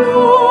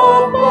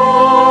lupa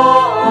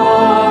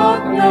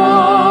at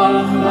ng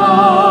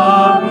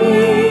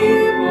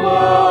aming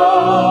pagkawan.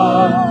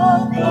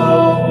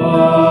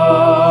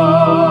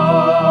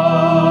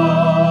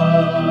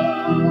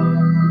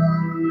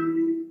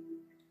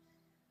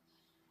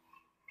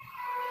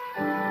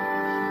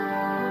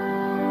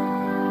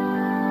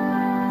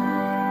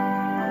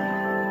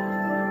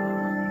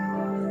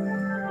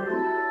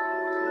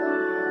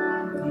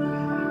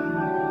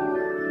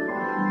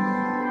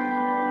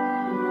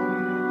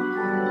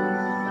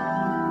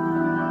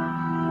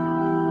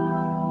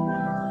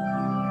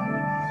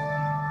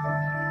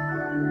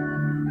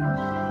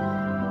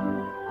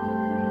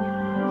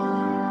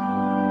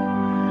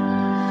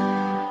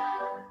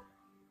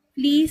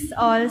 Please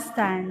all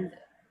stand.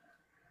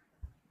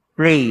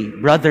 Pray,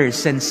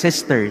 brothers and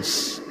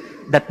sisters,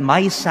 that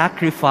my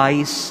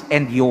sacrifice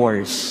and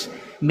yours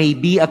may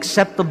be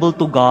acceptable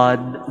to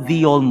God,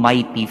 the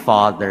Almighty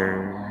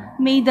Father.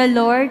 May the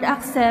Lord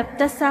accept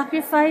the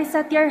sacrifice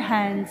at your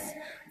hands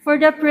for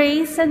the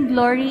praise and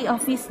glory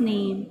of His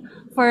name,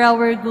 for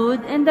our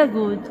good and the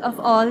good of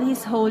all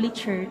His holy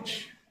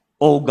church.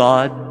 O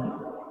God,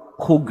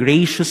 who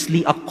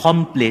graciously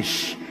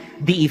accomplish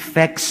the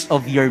effects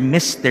of your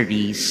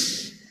mysteries,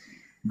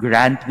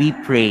 grant, we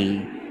pray,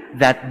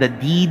 that the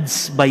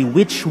deeds by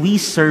which we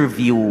serve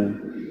you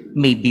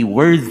may be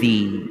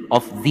worthy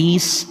of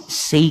these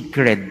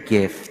sacred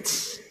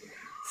gifts.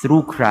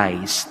 Through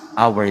Christ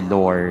our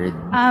Lord.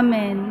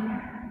 Amen.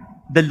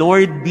 The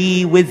Lord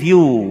be with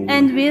you.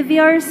 And with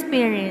your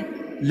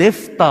spirit,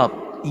 Lift up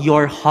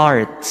your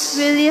hearts.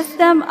 we lift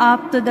them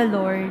up to the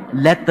Lord.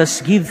 Let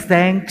us give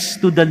thanks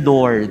to the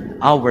Lord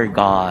our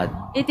God.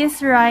 It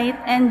is right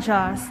and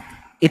just.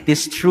 It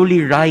is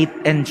truly right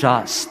and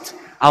just,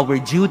 our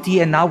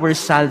duty and our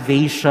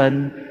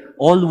salvation,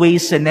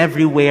 always and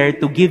everywhere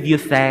to give you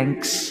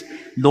thanks,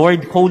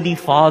 Lord, Holy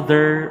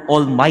Father,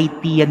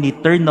 Almighty and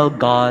eternal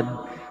God,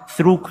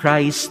 through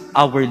Christ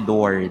our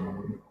Lord.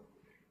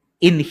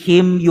 In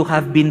Him you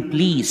have been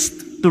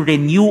pleased to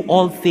renew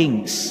all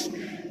things,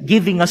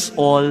 giving us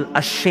all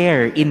a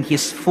share in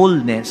His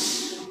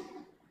fullness.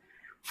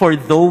 For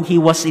though He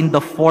was in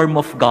the form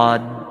of God,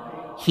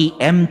 He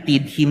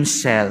emptied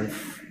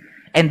Himself,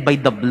 and by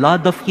the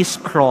blood of His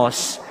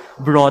cross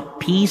brought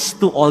peace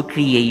to all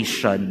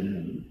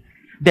creation.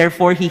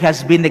 Therefore He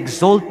has been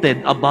exalted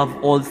above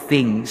all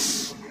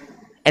things,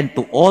 and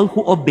to all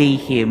who obey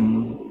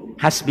Him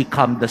has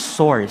become the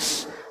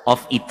source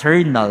of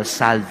eternal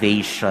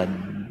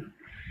salvation.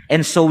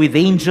 And so with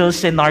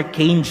angels and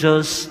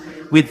archangels,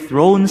 with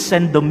thrones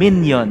and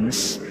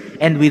dominions,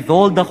 and with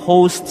all the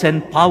hosts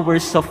and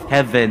powers of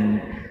heaven,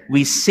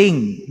 we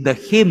sing the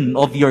hymn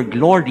of your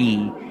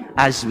glory,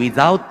 as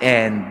without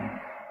end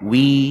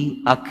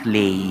we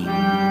acclaim.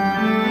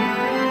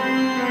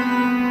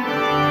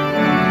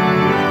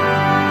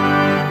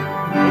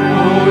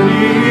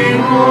 Holy,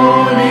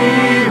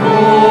 holy,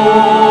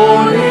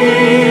 holy,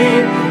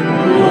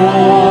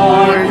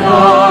 Lord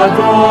God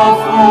of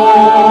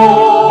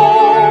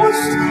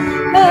hosts.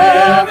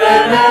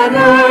 Heaven and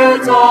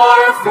earth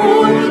are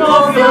full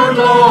of your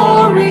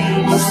glory.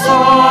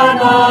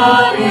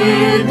 Hosanna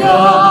in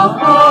the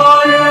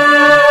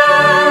highest.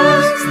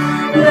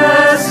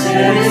 Blessed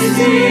is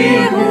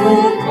he who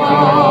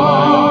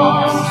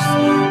comes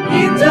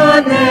in the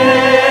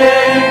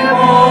name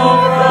of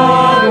the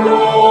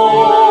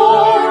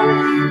Lord.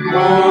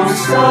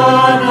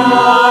 Hosanna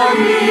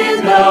in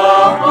the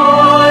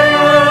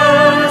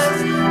highest.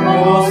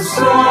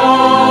 Hosanna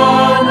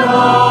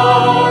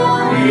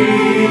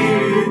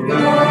in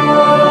the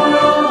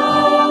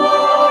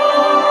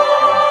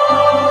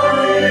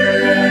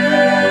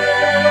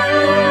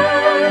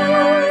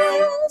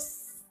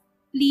highest.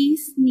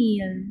 Please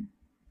kneel.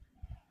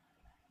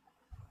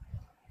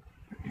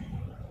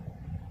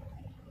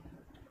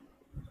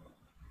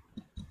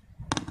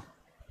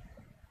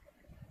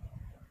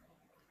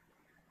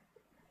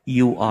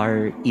 You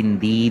are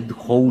indeed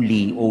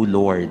holy, O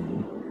Lord,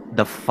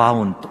 the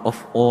fount of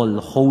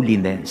all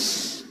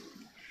holiness.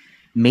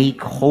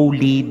 Make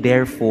holy,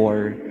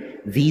 therefore,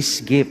 these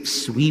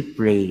gifts, we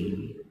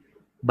pray,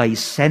 by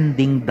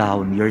sending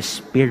down your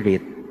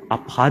Spirit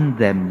upon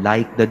them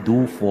like the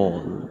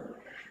dewfall,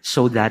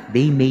 so that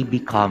they may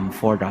become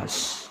for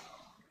us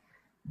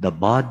the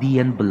body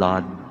and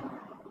blood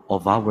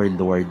of our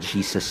Lord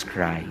Jesus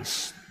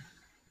Christ.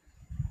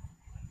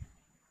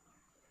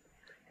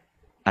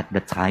 At the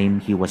time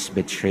he was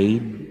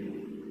betrayed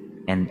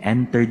and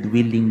entered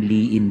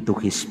willingly into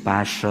his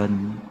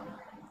passion,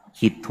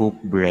 he took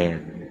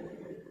bread,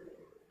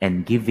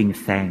 and giving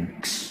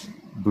thanks,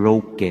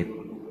 broke it,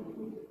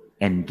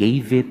 and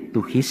gave it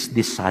to his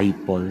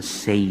disciples,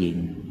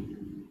 saying,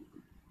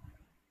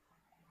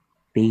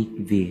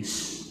 "Take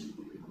this,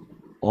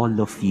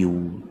 all of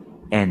you,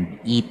 and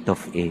eat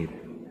of it,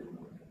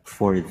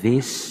 for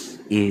this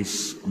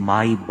is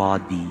my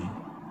body,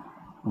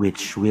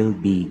 which will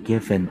be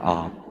given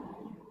up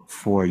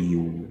for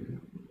you."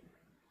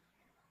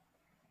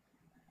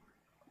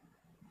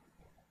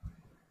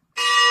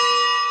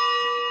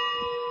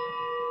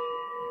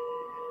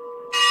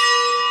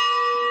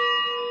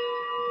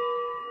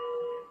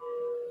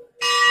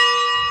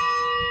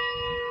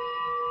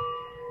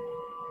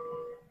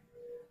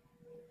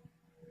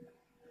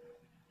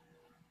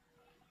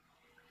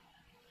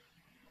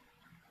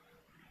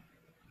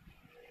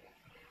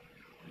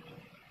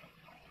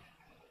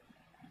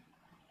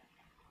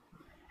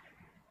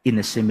 In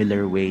a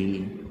similar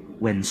way,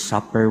 when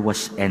supper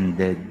was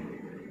ended,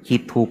 he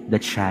took the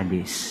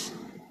chalice,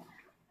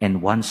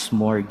 and once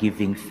more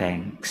giving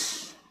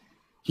thanks,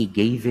 he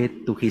gave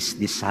it to his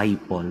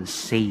disciples,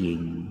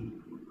 saying,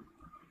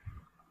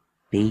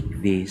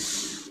 "Take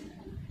this,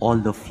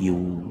 all of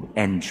you,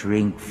 and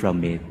drink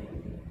from it,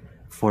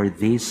 for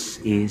this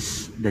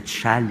is the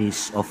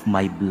chalice of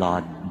my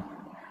blood,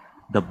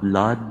 the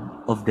blood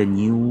of the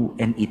new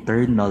and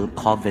eternal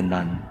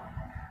covenant,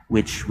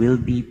 which will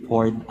be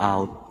poured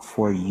out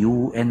for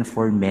you and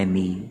for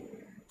many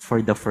for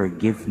the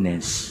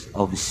forgiveness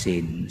of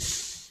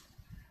sins.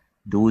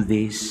 Do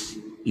this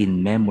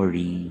in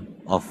memory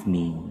of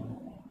me."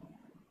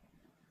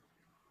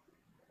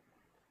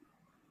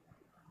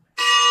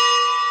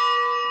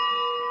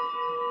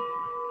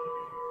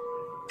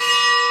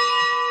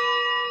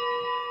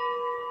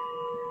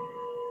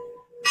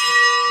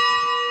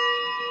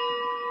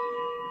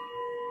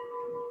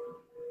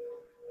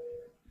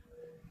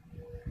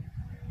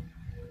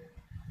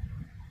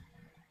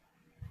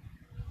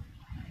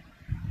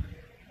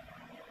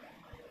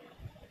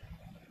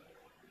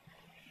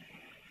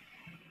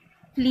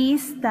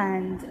 Please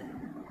stand.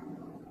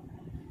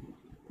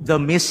 The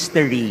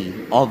mystery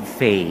of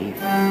faith.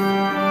 We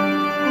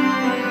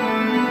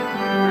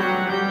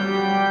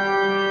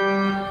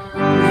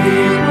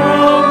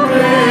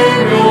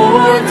proclaim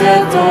your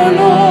death, O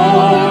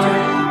Lord,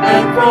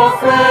 and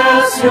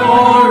profess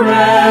your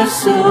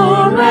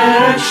resurrection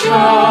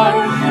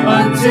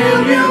until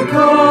you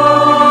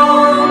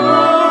come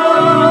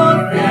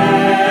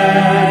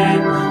again,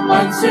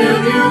 until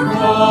you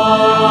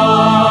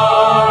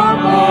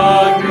come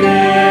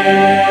again.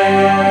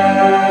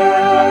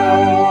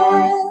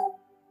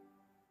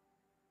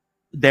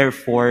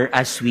 Therefore,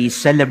 as we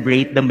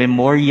celebrate the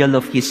memorial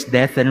of his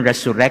death and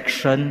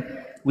resurrection,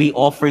 we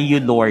offer you,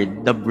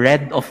 Lord, the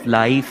bread of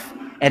life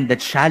and the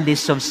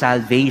chalice of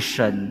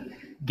salvation,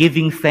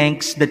 giving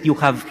thanks that you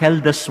have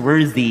held us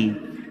worthy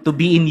to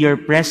be in your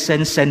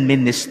presence and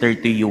minister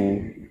to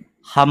you.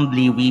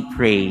 Humbly we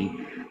pray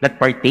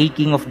that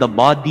partaking of the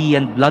body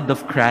and blood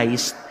of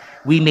Christ,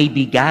 we may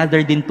be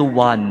gathered into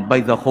one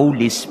by the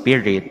Holy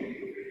Spirit.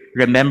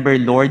 Remember,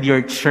 Lord,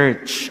 your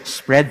church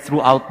spread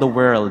throughout the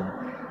world,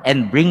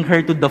 and bring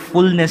her to the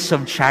fullness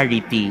of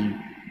charity,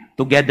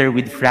 together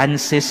with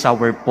Francis,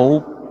 our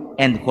Pope,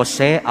 and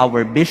Jose,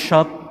 our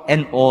Bishop,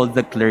 and all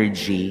the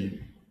clergy.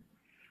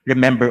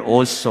 Remember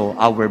also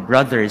our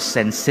brothers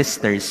and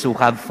sisters who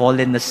have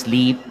fallen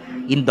asleep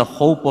in the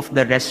hope of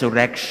the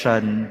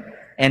resurrection,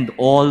 and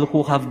all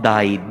who have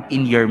died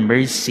in your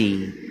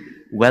mercy.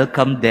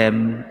 Welcome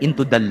them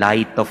into the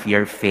light of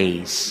your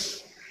face.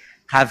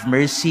 Have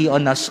mercy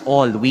on us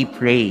all, we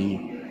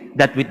pray,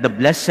 that with the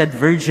Blessed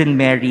Virgin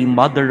Mary,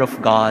 Mother of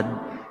God,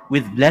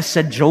 with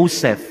Blessed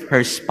Joseph,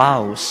 her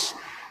spouse,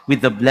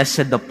 with the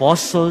blessed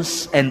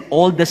apostles and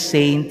all the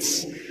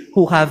saints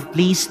who have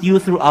pleased you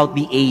throughout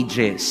the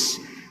ages,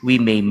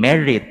 we may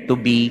merit to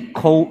be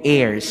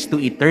co-heirs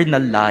to eternal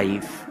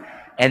life,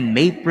 and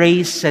may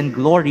praise and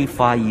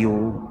glorify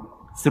you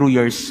through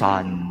your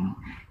Son,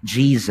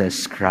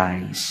 Jesus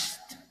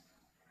Christ.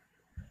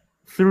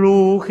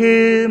 Through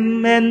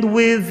him, and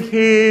with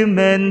him,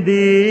 and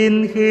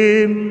in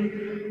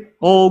him,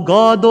 O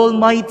God,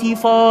 Almighty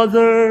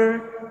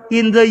Father,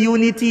 in the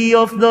unity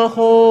of the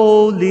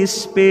Holy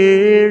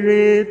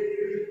Spirit,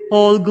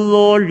 all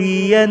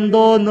glory and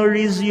honor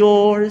is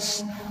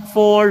yours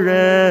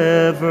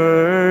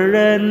forever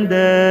and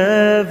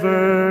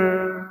ever.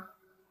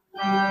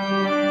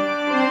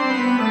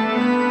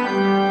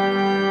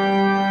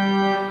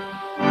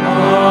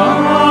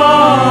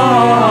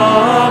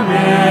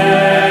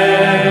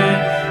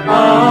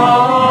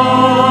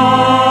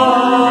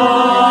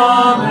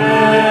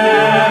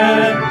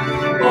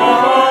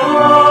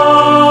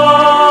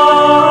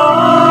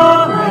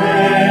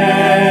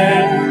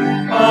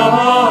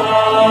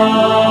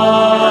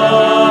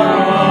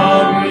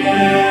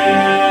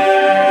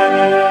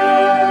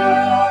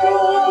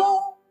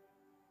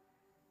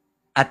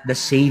 At the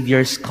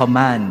Savior's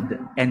command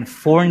and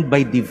formed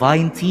by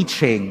divine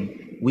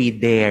teaching, we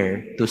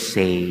dare to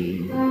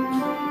say,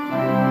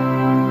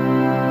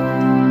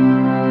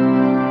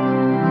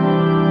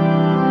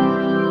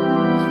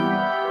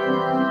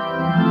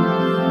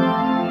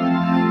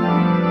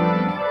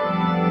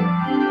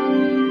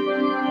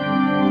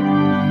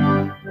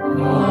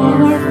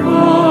 Our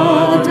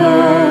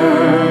Father,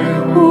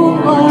 who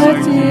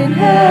art in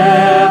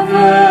heaven,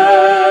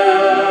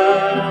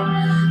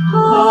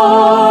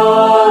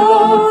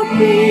 hallowed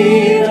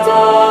be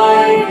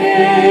thy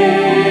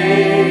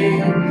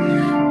name.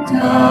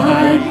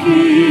 Thy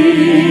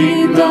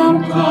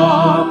kingdom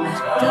come,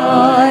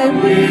 thy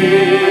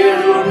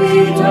will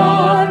be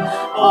done,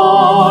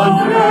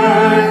 on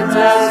earth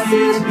as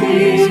it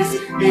is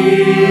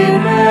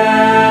in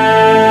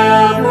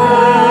heaven.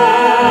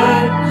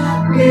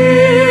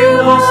 Give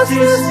us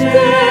this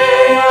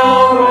day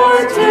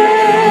our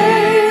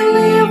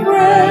daily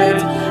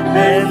bread,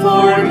 and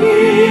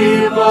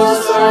forgive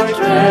us our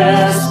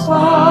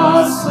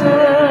trespasses,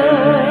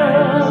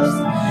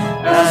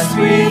 as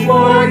we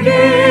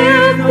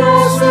forgive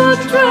those who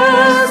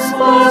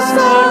trespass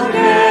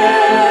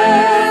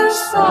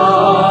against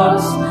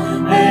us.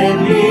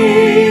 And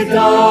lead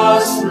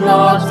us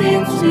not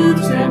into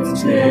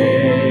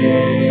temptation,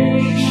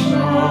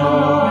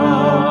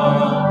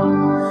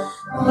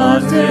 but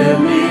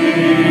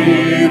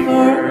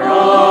deliver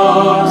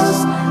us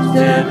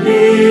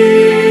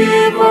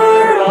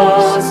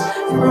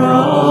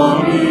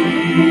from evil.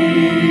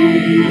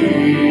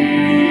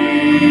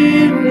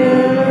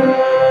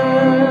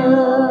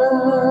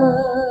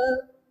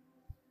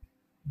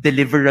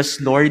 Deliver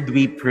us, Lord,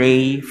 we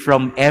pray,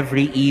 from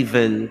every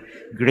evil.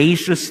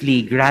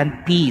 Graciously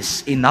grant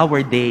peace in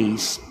our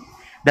days,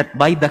 that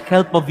by the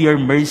help of your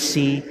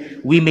mercy,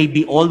 we may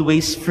be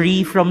always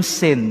free from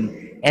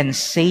sin and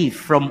safe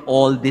from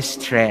all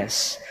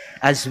distress,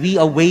 as we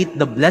await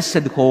the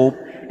blessed hope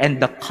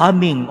and the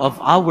coming of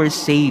our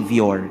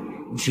Savior,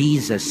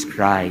 Jesus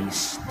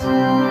Christ. For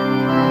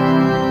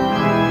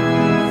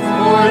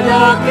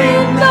the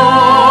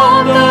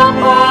kingdom, the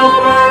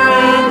power,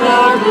 and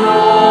the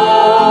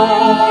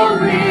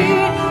glory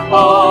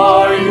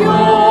are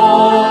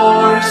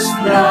yours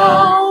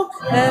now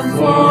and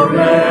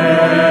forever.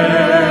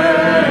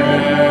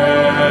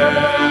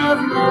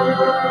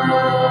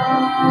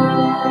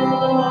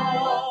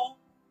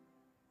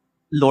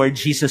 Lord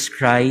Jesus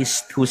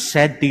Christ, who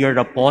said to your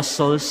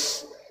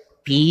apostles,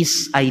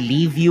 "Peace I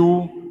leave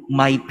you,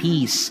 my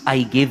peace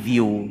I give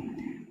you,"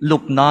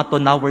 look not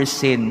on our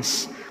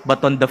sins,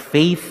 but on the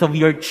faith of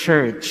your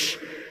church,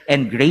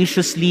 and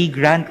graciously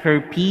grant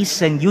her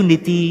peace and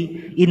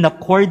unity in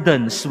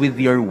accordance with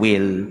your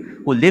will,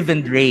 who live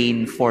and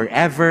reign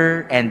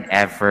forever and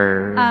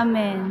ever.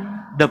 Amen.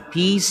 The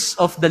peace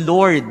of the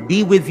Lord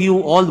be with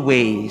you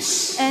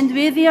always. And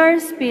with your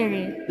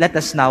spirit. Let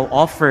us now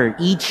offer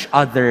each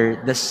other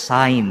the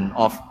sign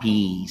of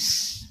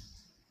peace.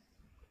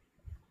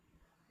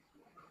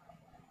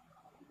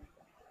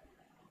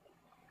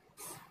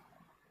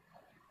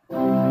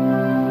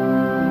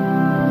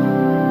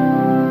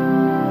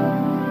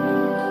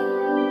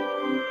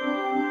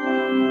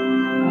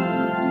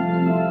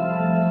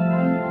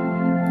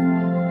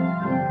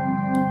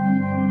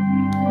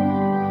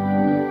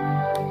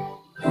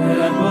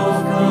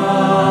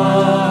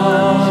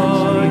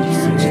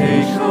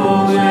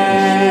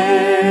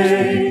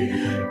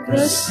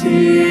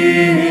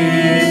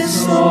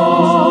 Sins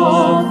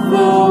of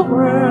the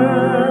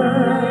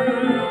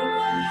world,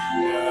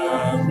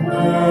 have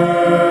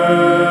mercy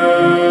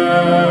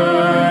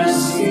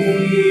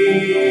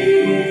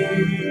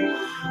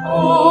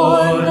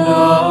on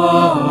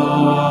us.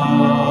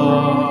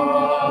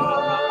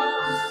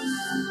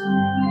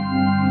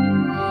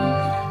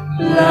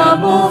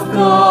 Lamb of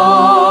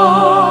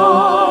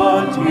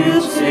God,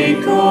 you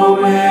take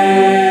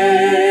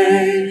away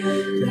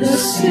the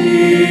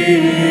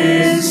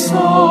sins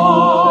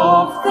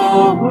of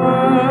the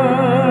world.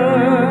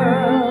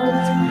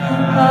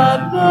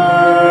 Have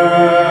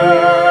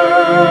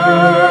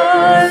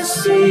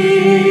mercy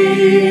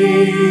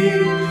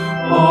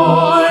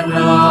on us.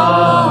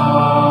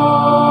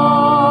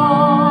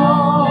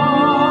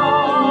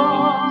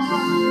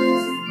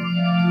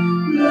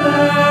 Lamb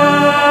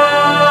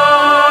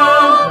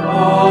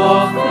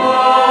of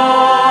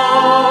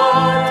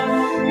God,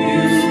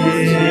 you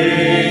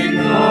take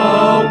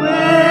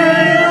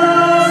away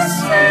the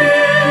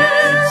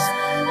sins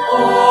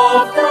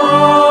of the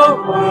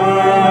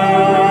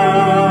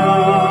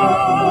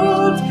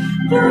world.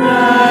 Grant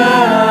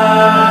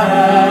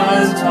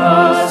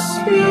us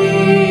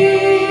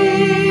peace.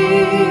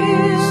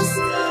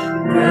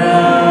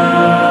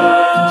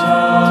 Grant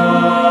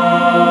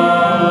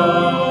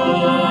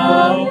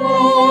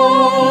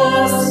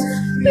us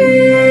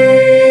peace.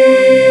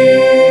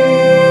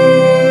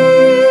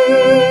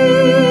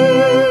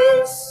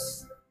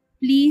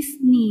 Please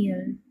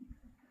kneel.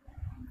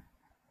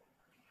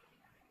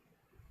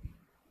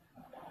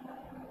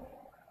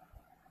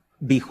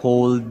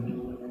 Behold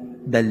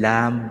the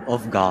Lamb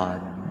of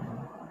God.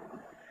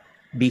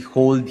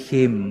 Behold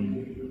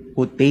him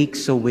who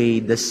takes away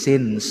the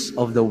sins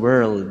of the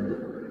world.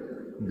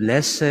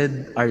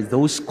 Blessed are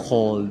those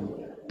called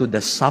to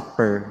the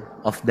supper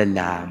of the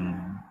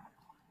Lamb.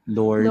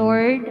 Lord,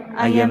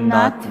 I am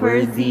not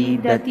worthy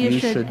that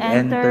you should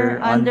enter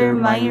under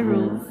my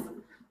roof,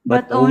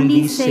 but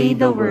only say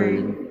the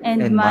word,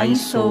 and my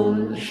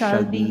soul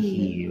shall be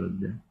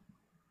healed.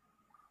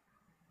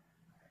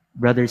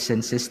 Brothers and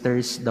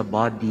sisters, the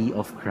body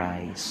of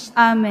Christ.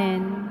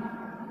 Amen.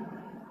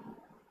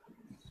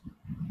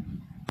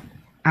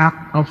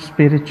 Act of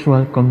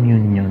spiritual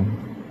communion.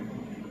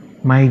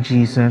 My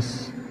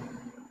Jesus,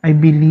 I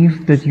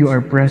believe that you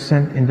are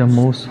present in the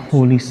most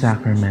holy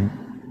sacrament.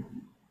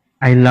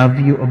 I love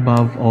you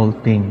above all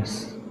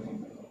things,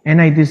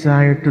 and I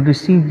desire to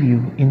receive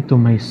you into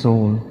my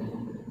soul.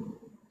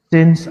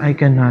 Since I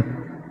cannot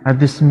at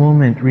this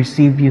moment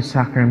receive you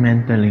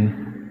sacramentally,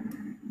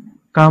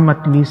 come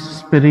at least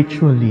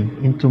spiritually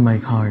into my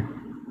heart.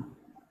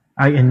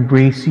 I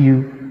embrace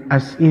you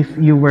as if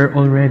you were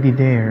already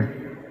there,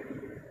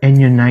 and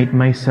unite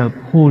myself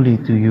wholly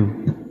to you.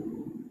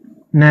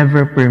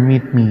 Never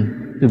permit me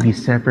to be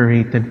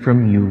separated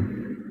from you.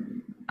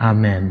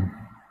 Amen.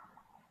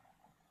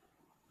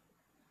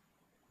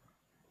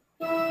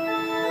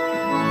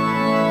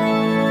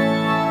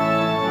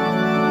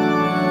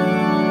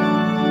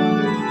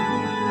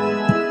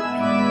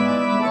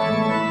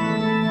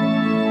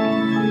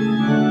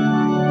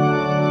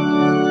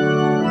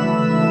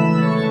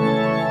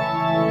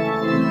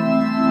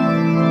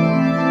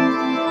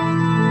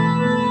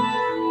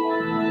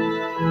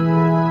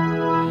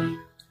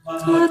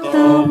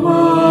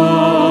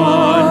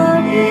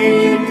 Katawan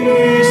ni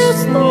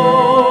Kristo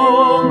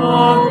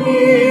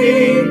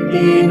aming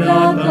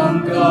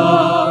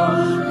tinatanggap,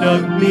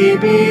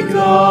 nagbibigay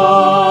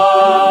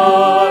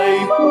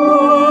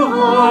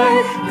buhay,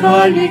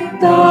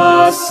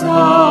 kaligtasang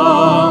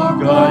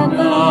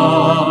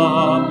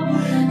ganap,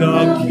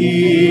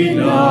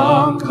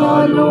 dakilang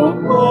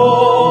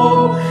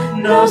kaloob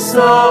na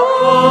sa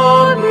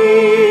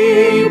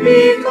aming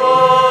bigay.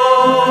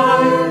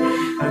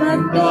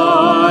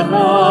 Tanda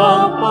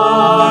ng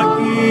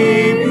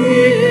pag-ibig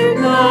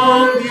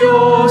ng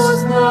Diyos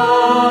na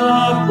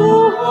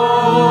buhay.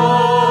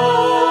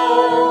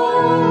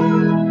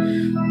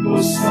 O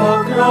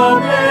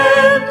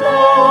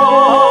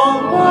sakramentong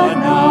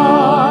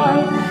banal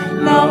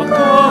ng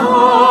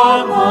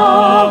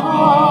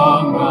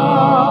kahanga-hanga,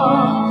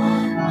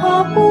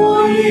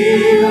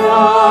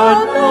 hapuihan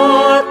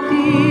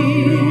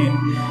natin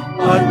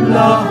at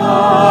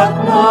lahat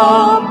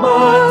ng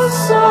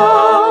bansa.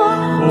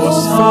 O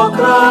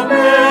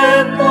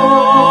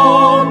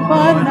sakramentong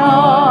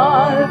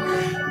banal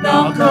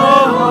ng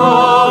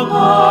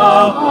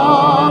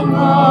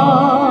kahanga-hanga,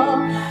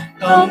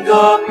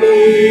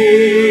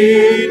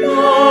 tanggapin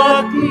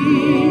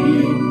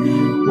natin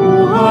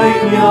buhay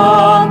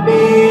niyang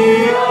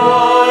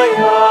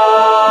biyaya.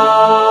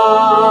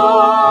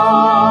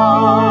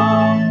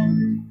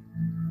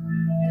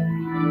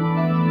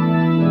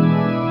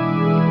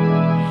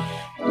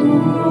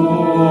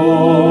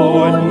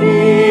 Tugon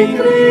ni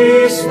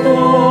Kristo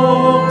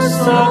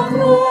sa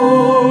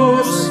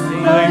krus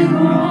ay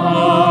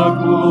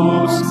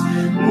umagos,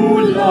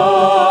 mula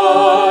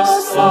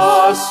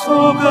sa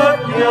sugat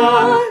niya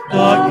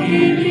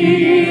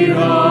tagiliran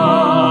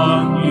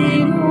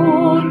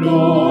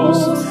inulos.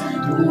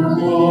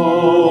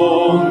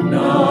 Tugong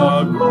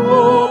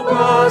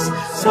nagbukas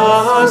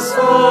sa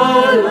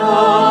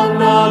salang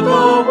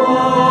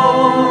nagawa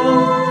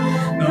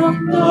ng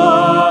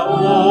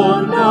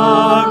taong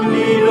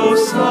naglilo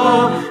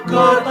sa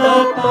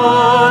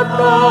katapatan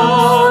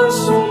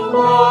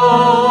sumpa.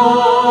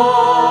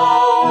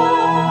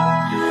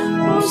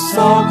 O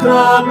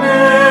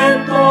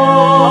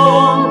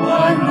sakramentong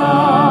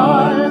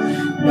banal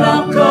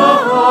ng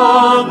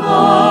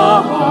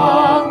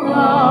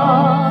kahanga-hanga,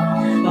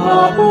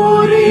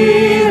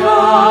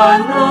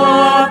 papurihan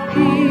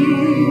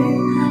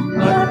natin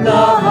at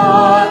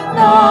lahat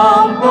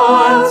ng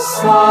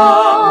bansa.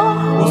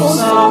 O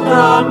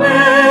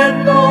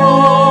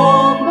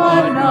sakramentong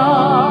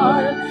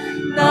banal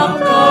ng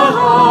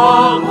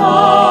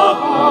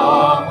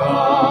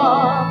kahanga-hanga,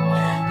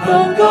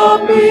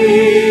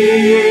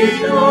 tanggapin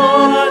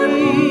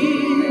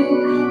natin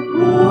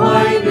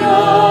buhay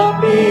niyang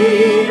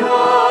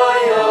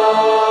biyaya.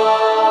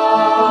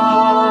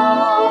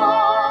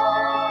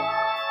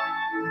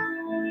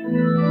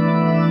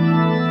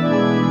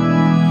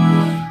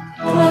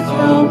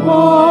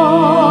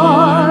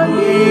 Katawan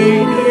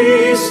ni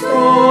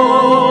Kristo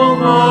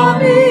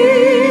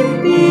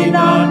aming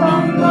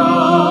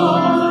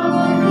tinatanggap,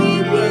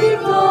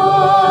 ibigay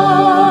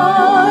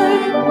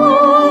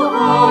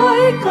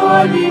buhay,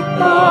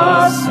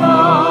 kaligtasang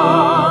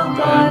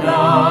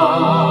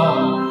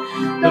ganap,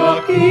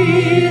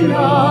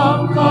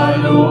 dakilang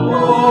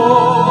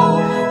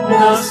kaloob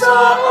na sa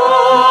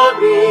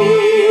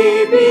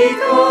aming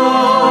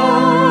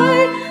bigay.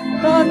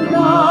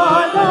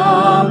 Tanda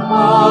ng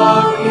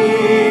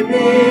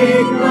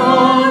pag-ibig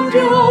ng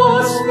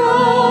Diyos na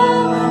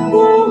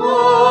buhay.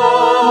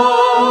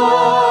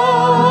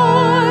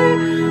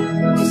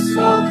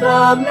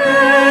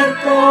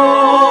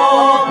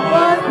 sakramentong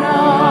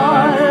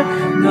banal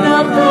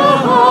na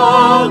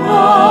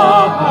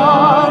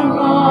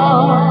kahanga-hanga,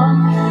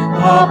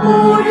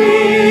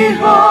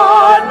 papurihan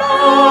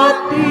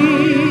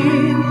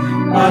natin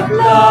at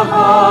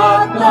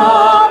lahat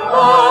ng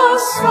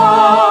bansa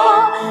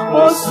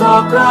o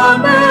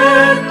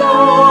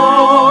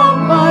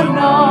sakramentong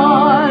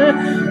banal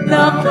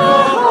na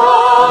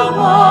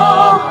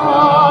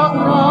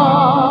kahanga-hanga,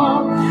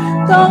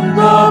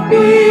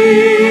 tanggapin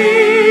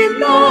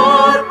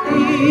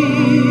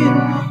natin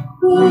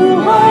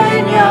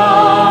buhay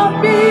niyang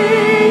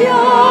biyaya.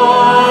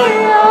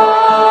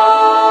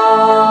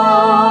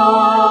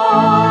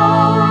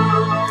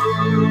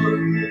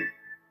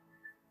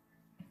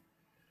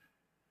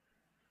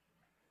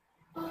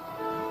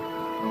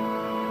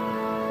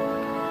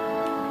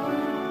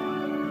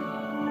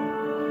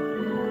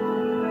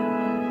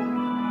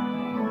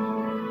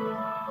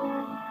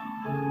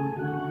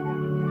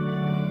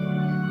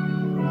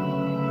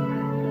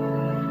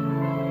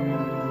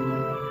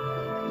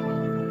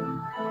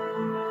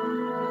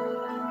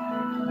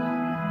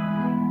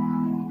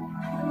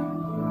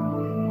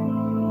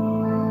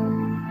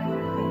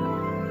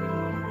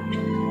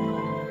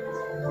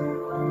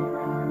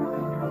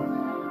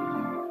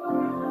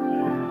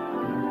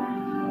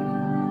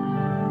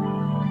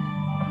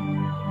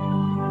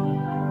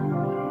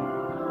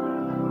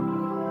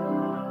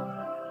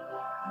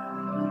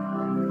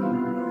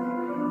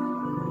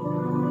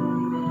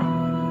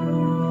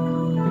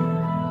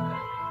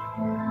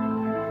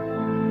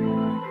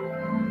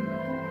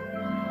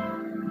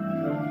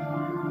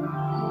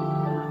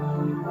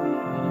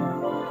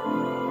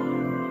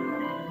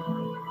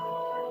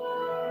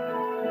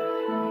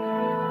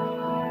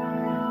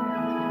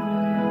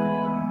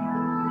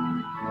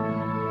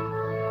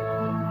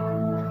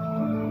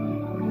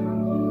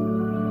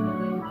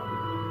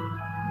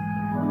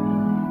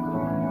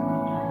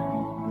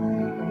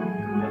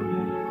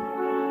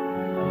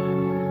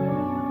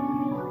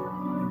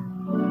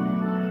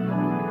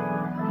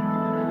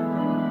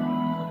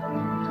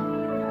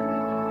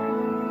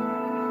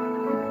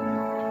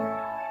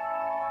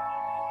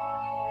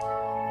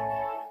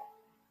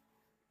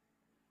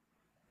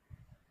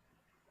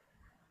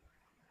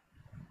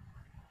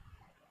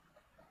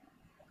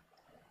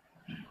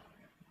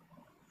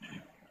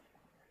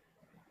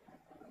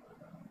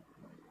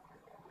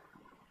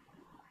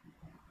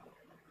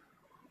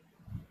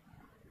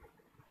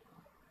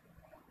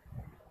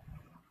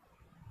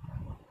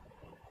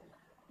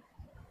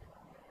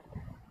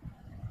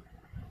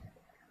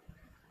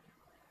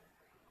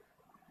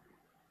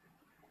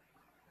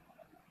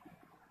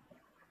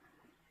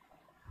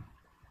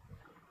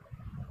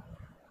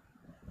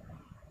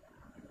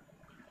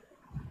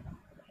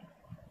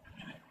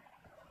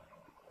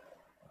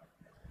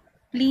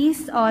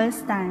 Please all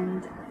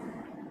stand.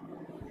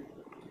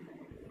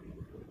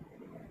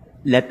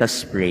 Let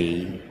us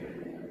pray.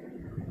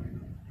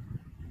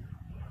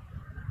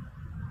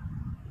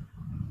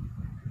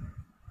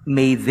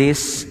 May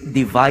this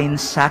divine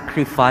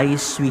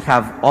sacrifice we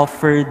have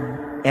offered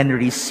and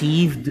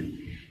received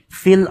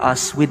fill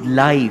us with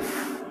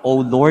life,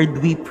 O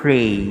Lord, we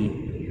pray,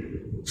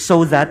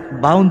 so that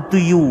bound to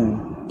you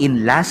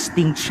in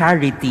lasting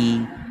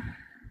charity,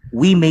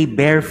 we may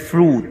bear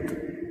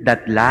fruit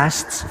that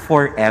lasts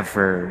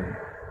forever.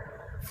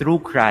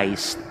 Through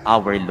Christ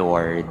our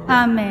Lord.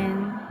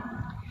 Amen.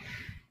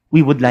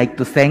 We would like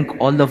to thank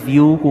all of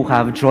you who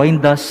have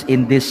joined us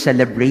in this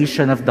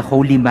celebration of the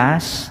Holy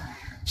Mass,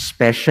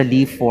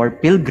 especially for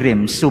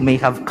pilgrims who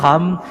may have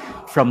come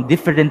from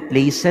different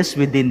places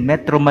within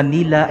Metro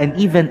Manila and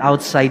even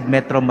outside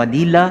Metro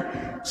Manila.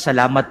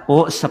 Salamat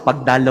po sa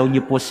pagdalaw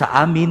niyo po sa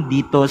amin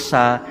dito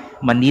sa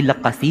Manila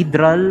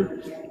Cathedral,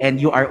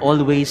 and you are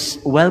always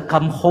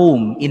welcome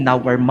home in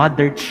our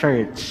Mother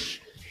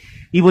Church.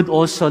 We would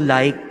also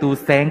like to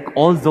thank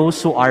all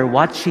those who are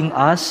watching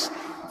us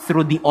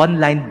through the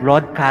online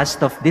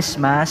broadcast of this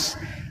Mass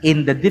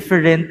in the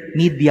different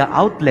media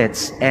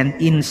outlets and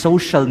in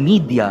social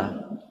media.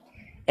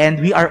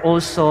 And we are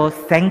also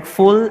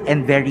thankful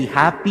and very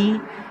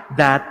happy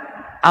that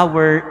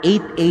our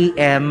 8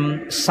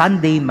 a.m.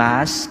 Sunday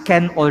Mass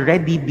can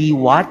already be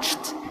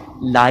watched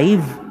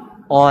live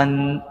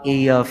on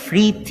a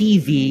free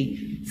TV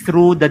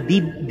through the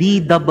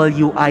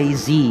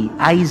DWIZ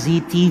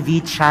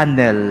IZTV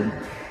channel.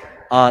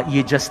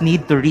 You just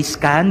need to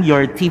rescan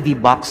your TV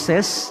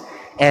boxes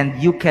and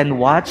you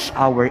can watch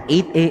our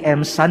 8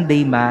 a.m.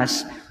 Sunday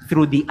Mass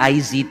through the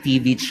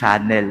IZTV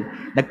channel.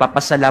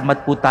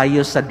 Nagpapasalamat po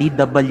tayo sa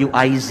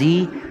DWIZ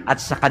at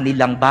sa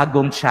kanilang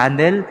bagong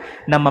channel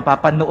na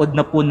mapapanood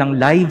na po ng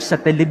live sa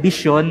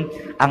telebisyon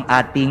ang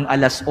ating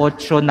alas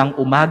 8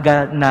 ng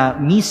umaga na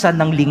misa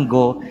ng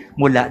linggo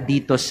mula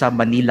dito sa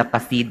Manila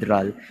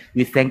Cathedral.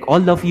 We thank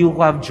all of you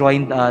who have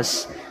joined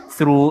us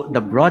through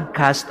the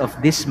broadcast of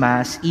this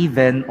Mass,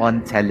 even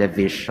on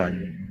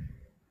television.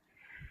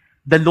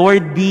 The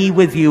Lord be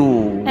with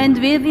you. And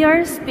with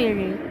your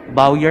spirit.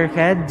 Bow your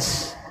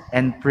heads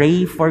and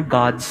pray for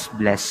God's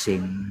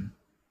blessing.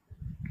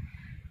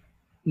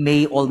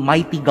 May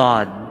Almighty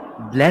God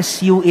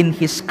bless you in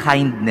His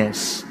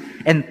kindness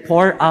and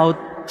pour out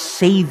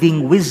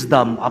saving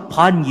wisdom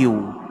upon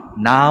you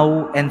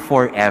now and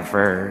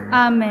forever.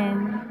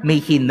 Amen. May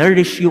He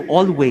nourish you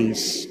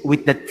always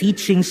with the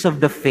teachings of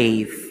the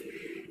faith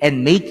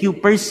and make you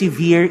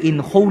persevere in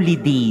holy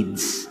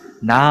deeds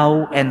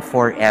now and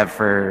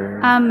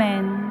forever.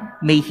 Amen.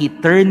 May He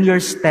turn your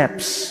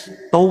steps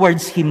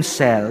towards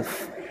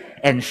Himself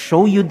and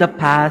show you the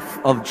path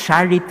of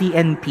charity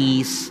and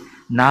peace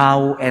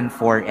now and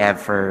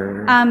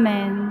forever.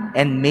 Amen.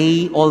 And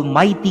may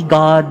Almighty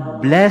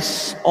God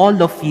bless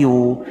all of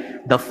you,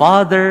 the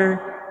Father,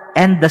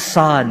 and the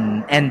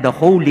Son, and the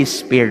Holy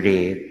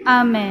Spirit.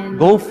 Amen.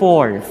 Go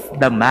forth,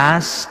 the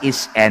Mass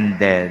is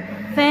ended.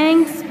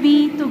 Thanks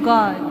be to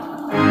God.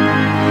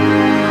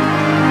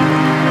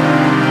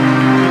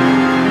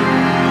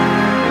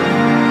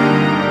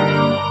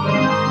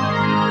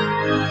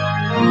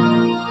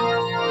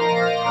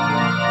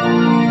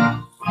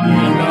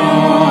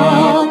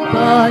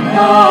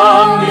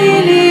 Ang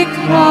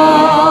lilikha,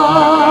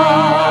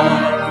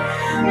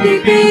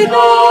 ipinagling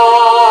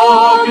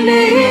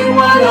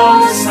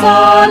walang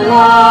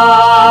sala,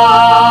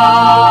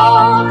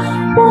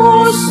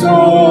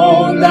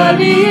 pusong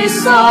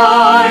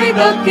dalisay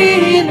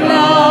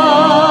dakila.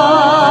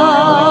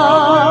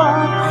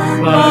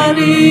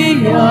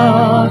 Maria,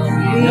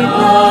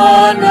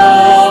 ina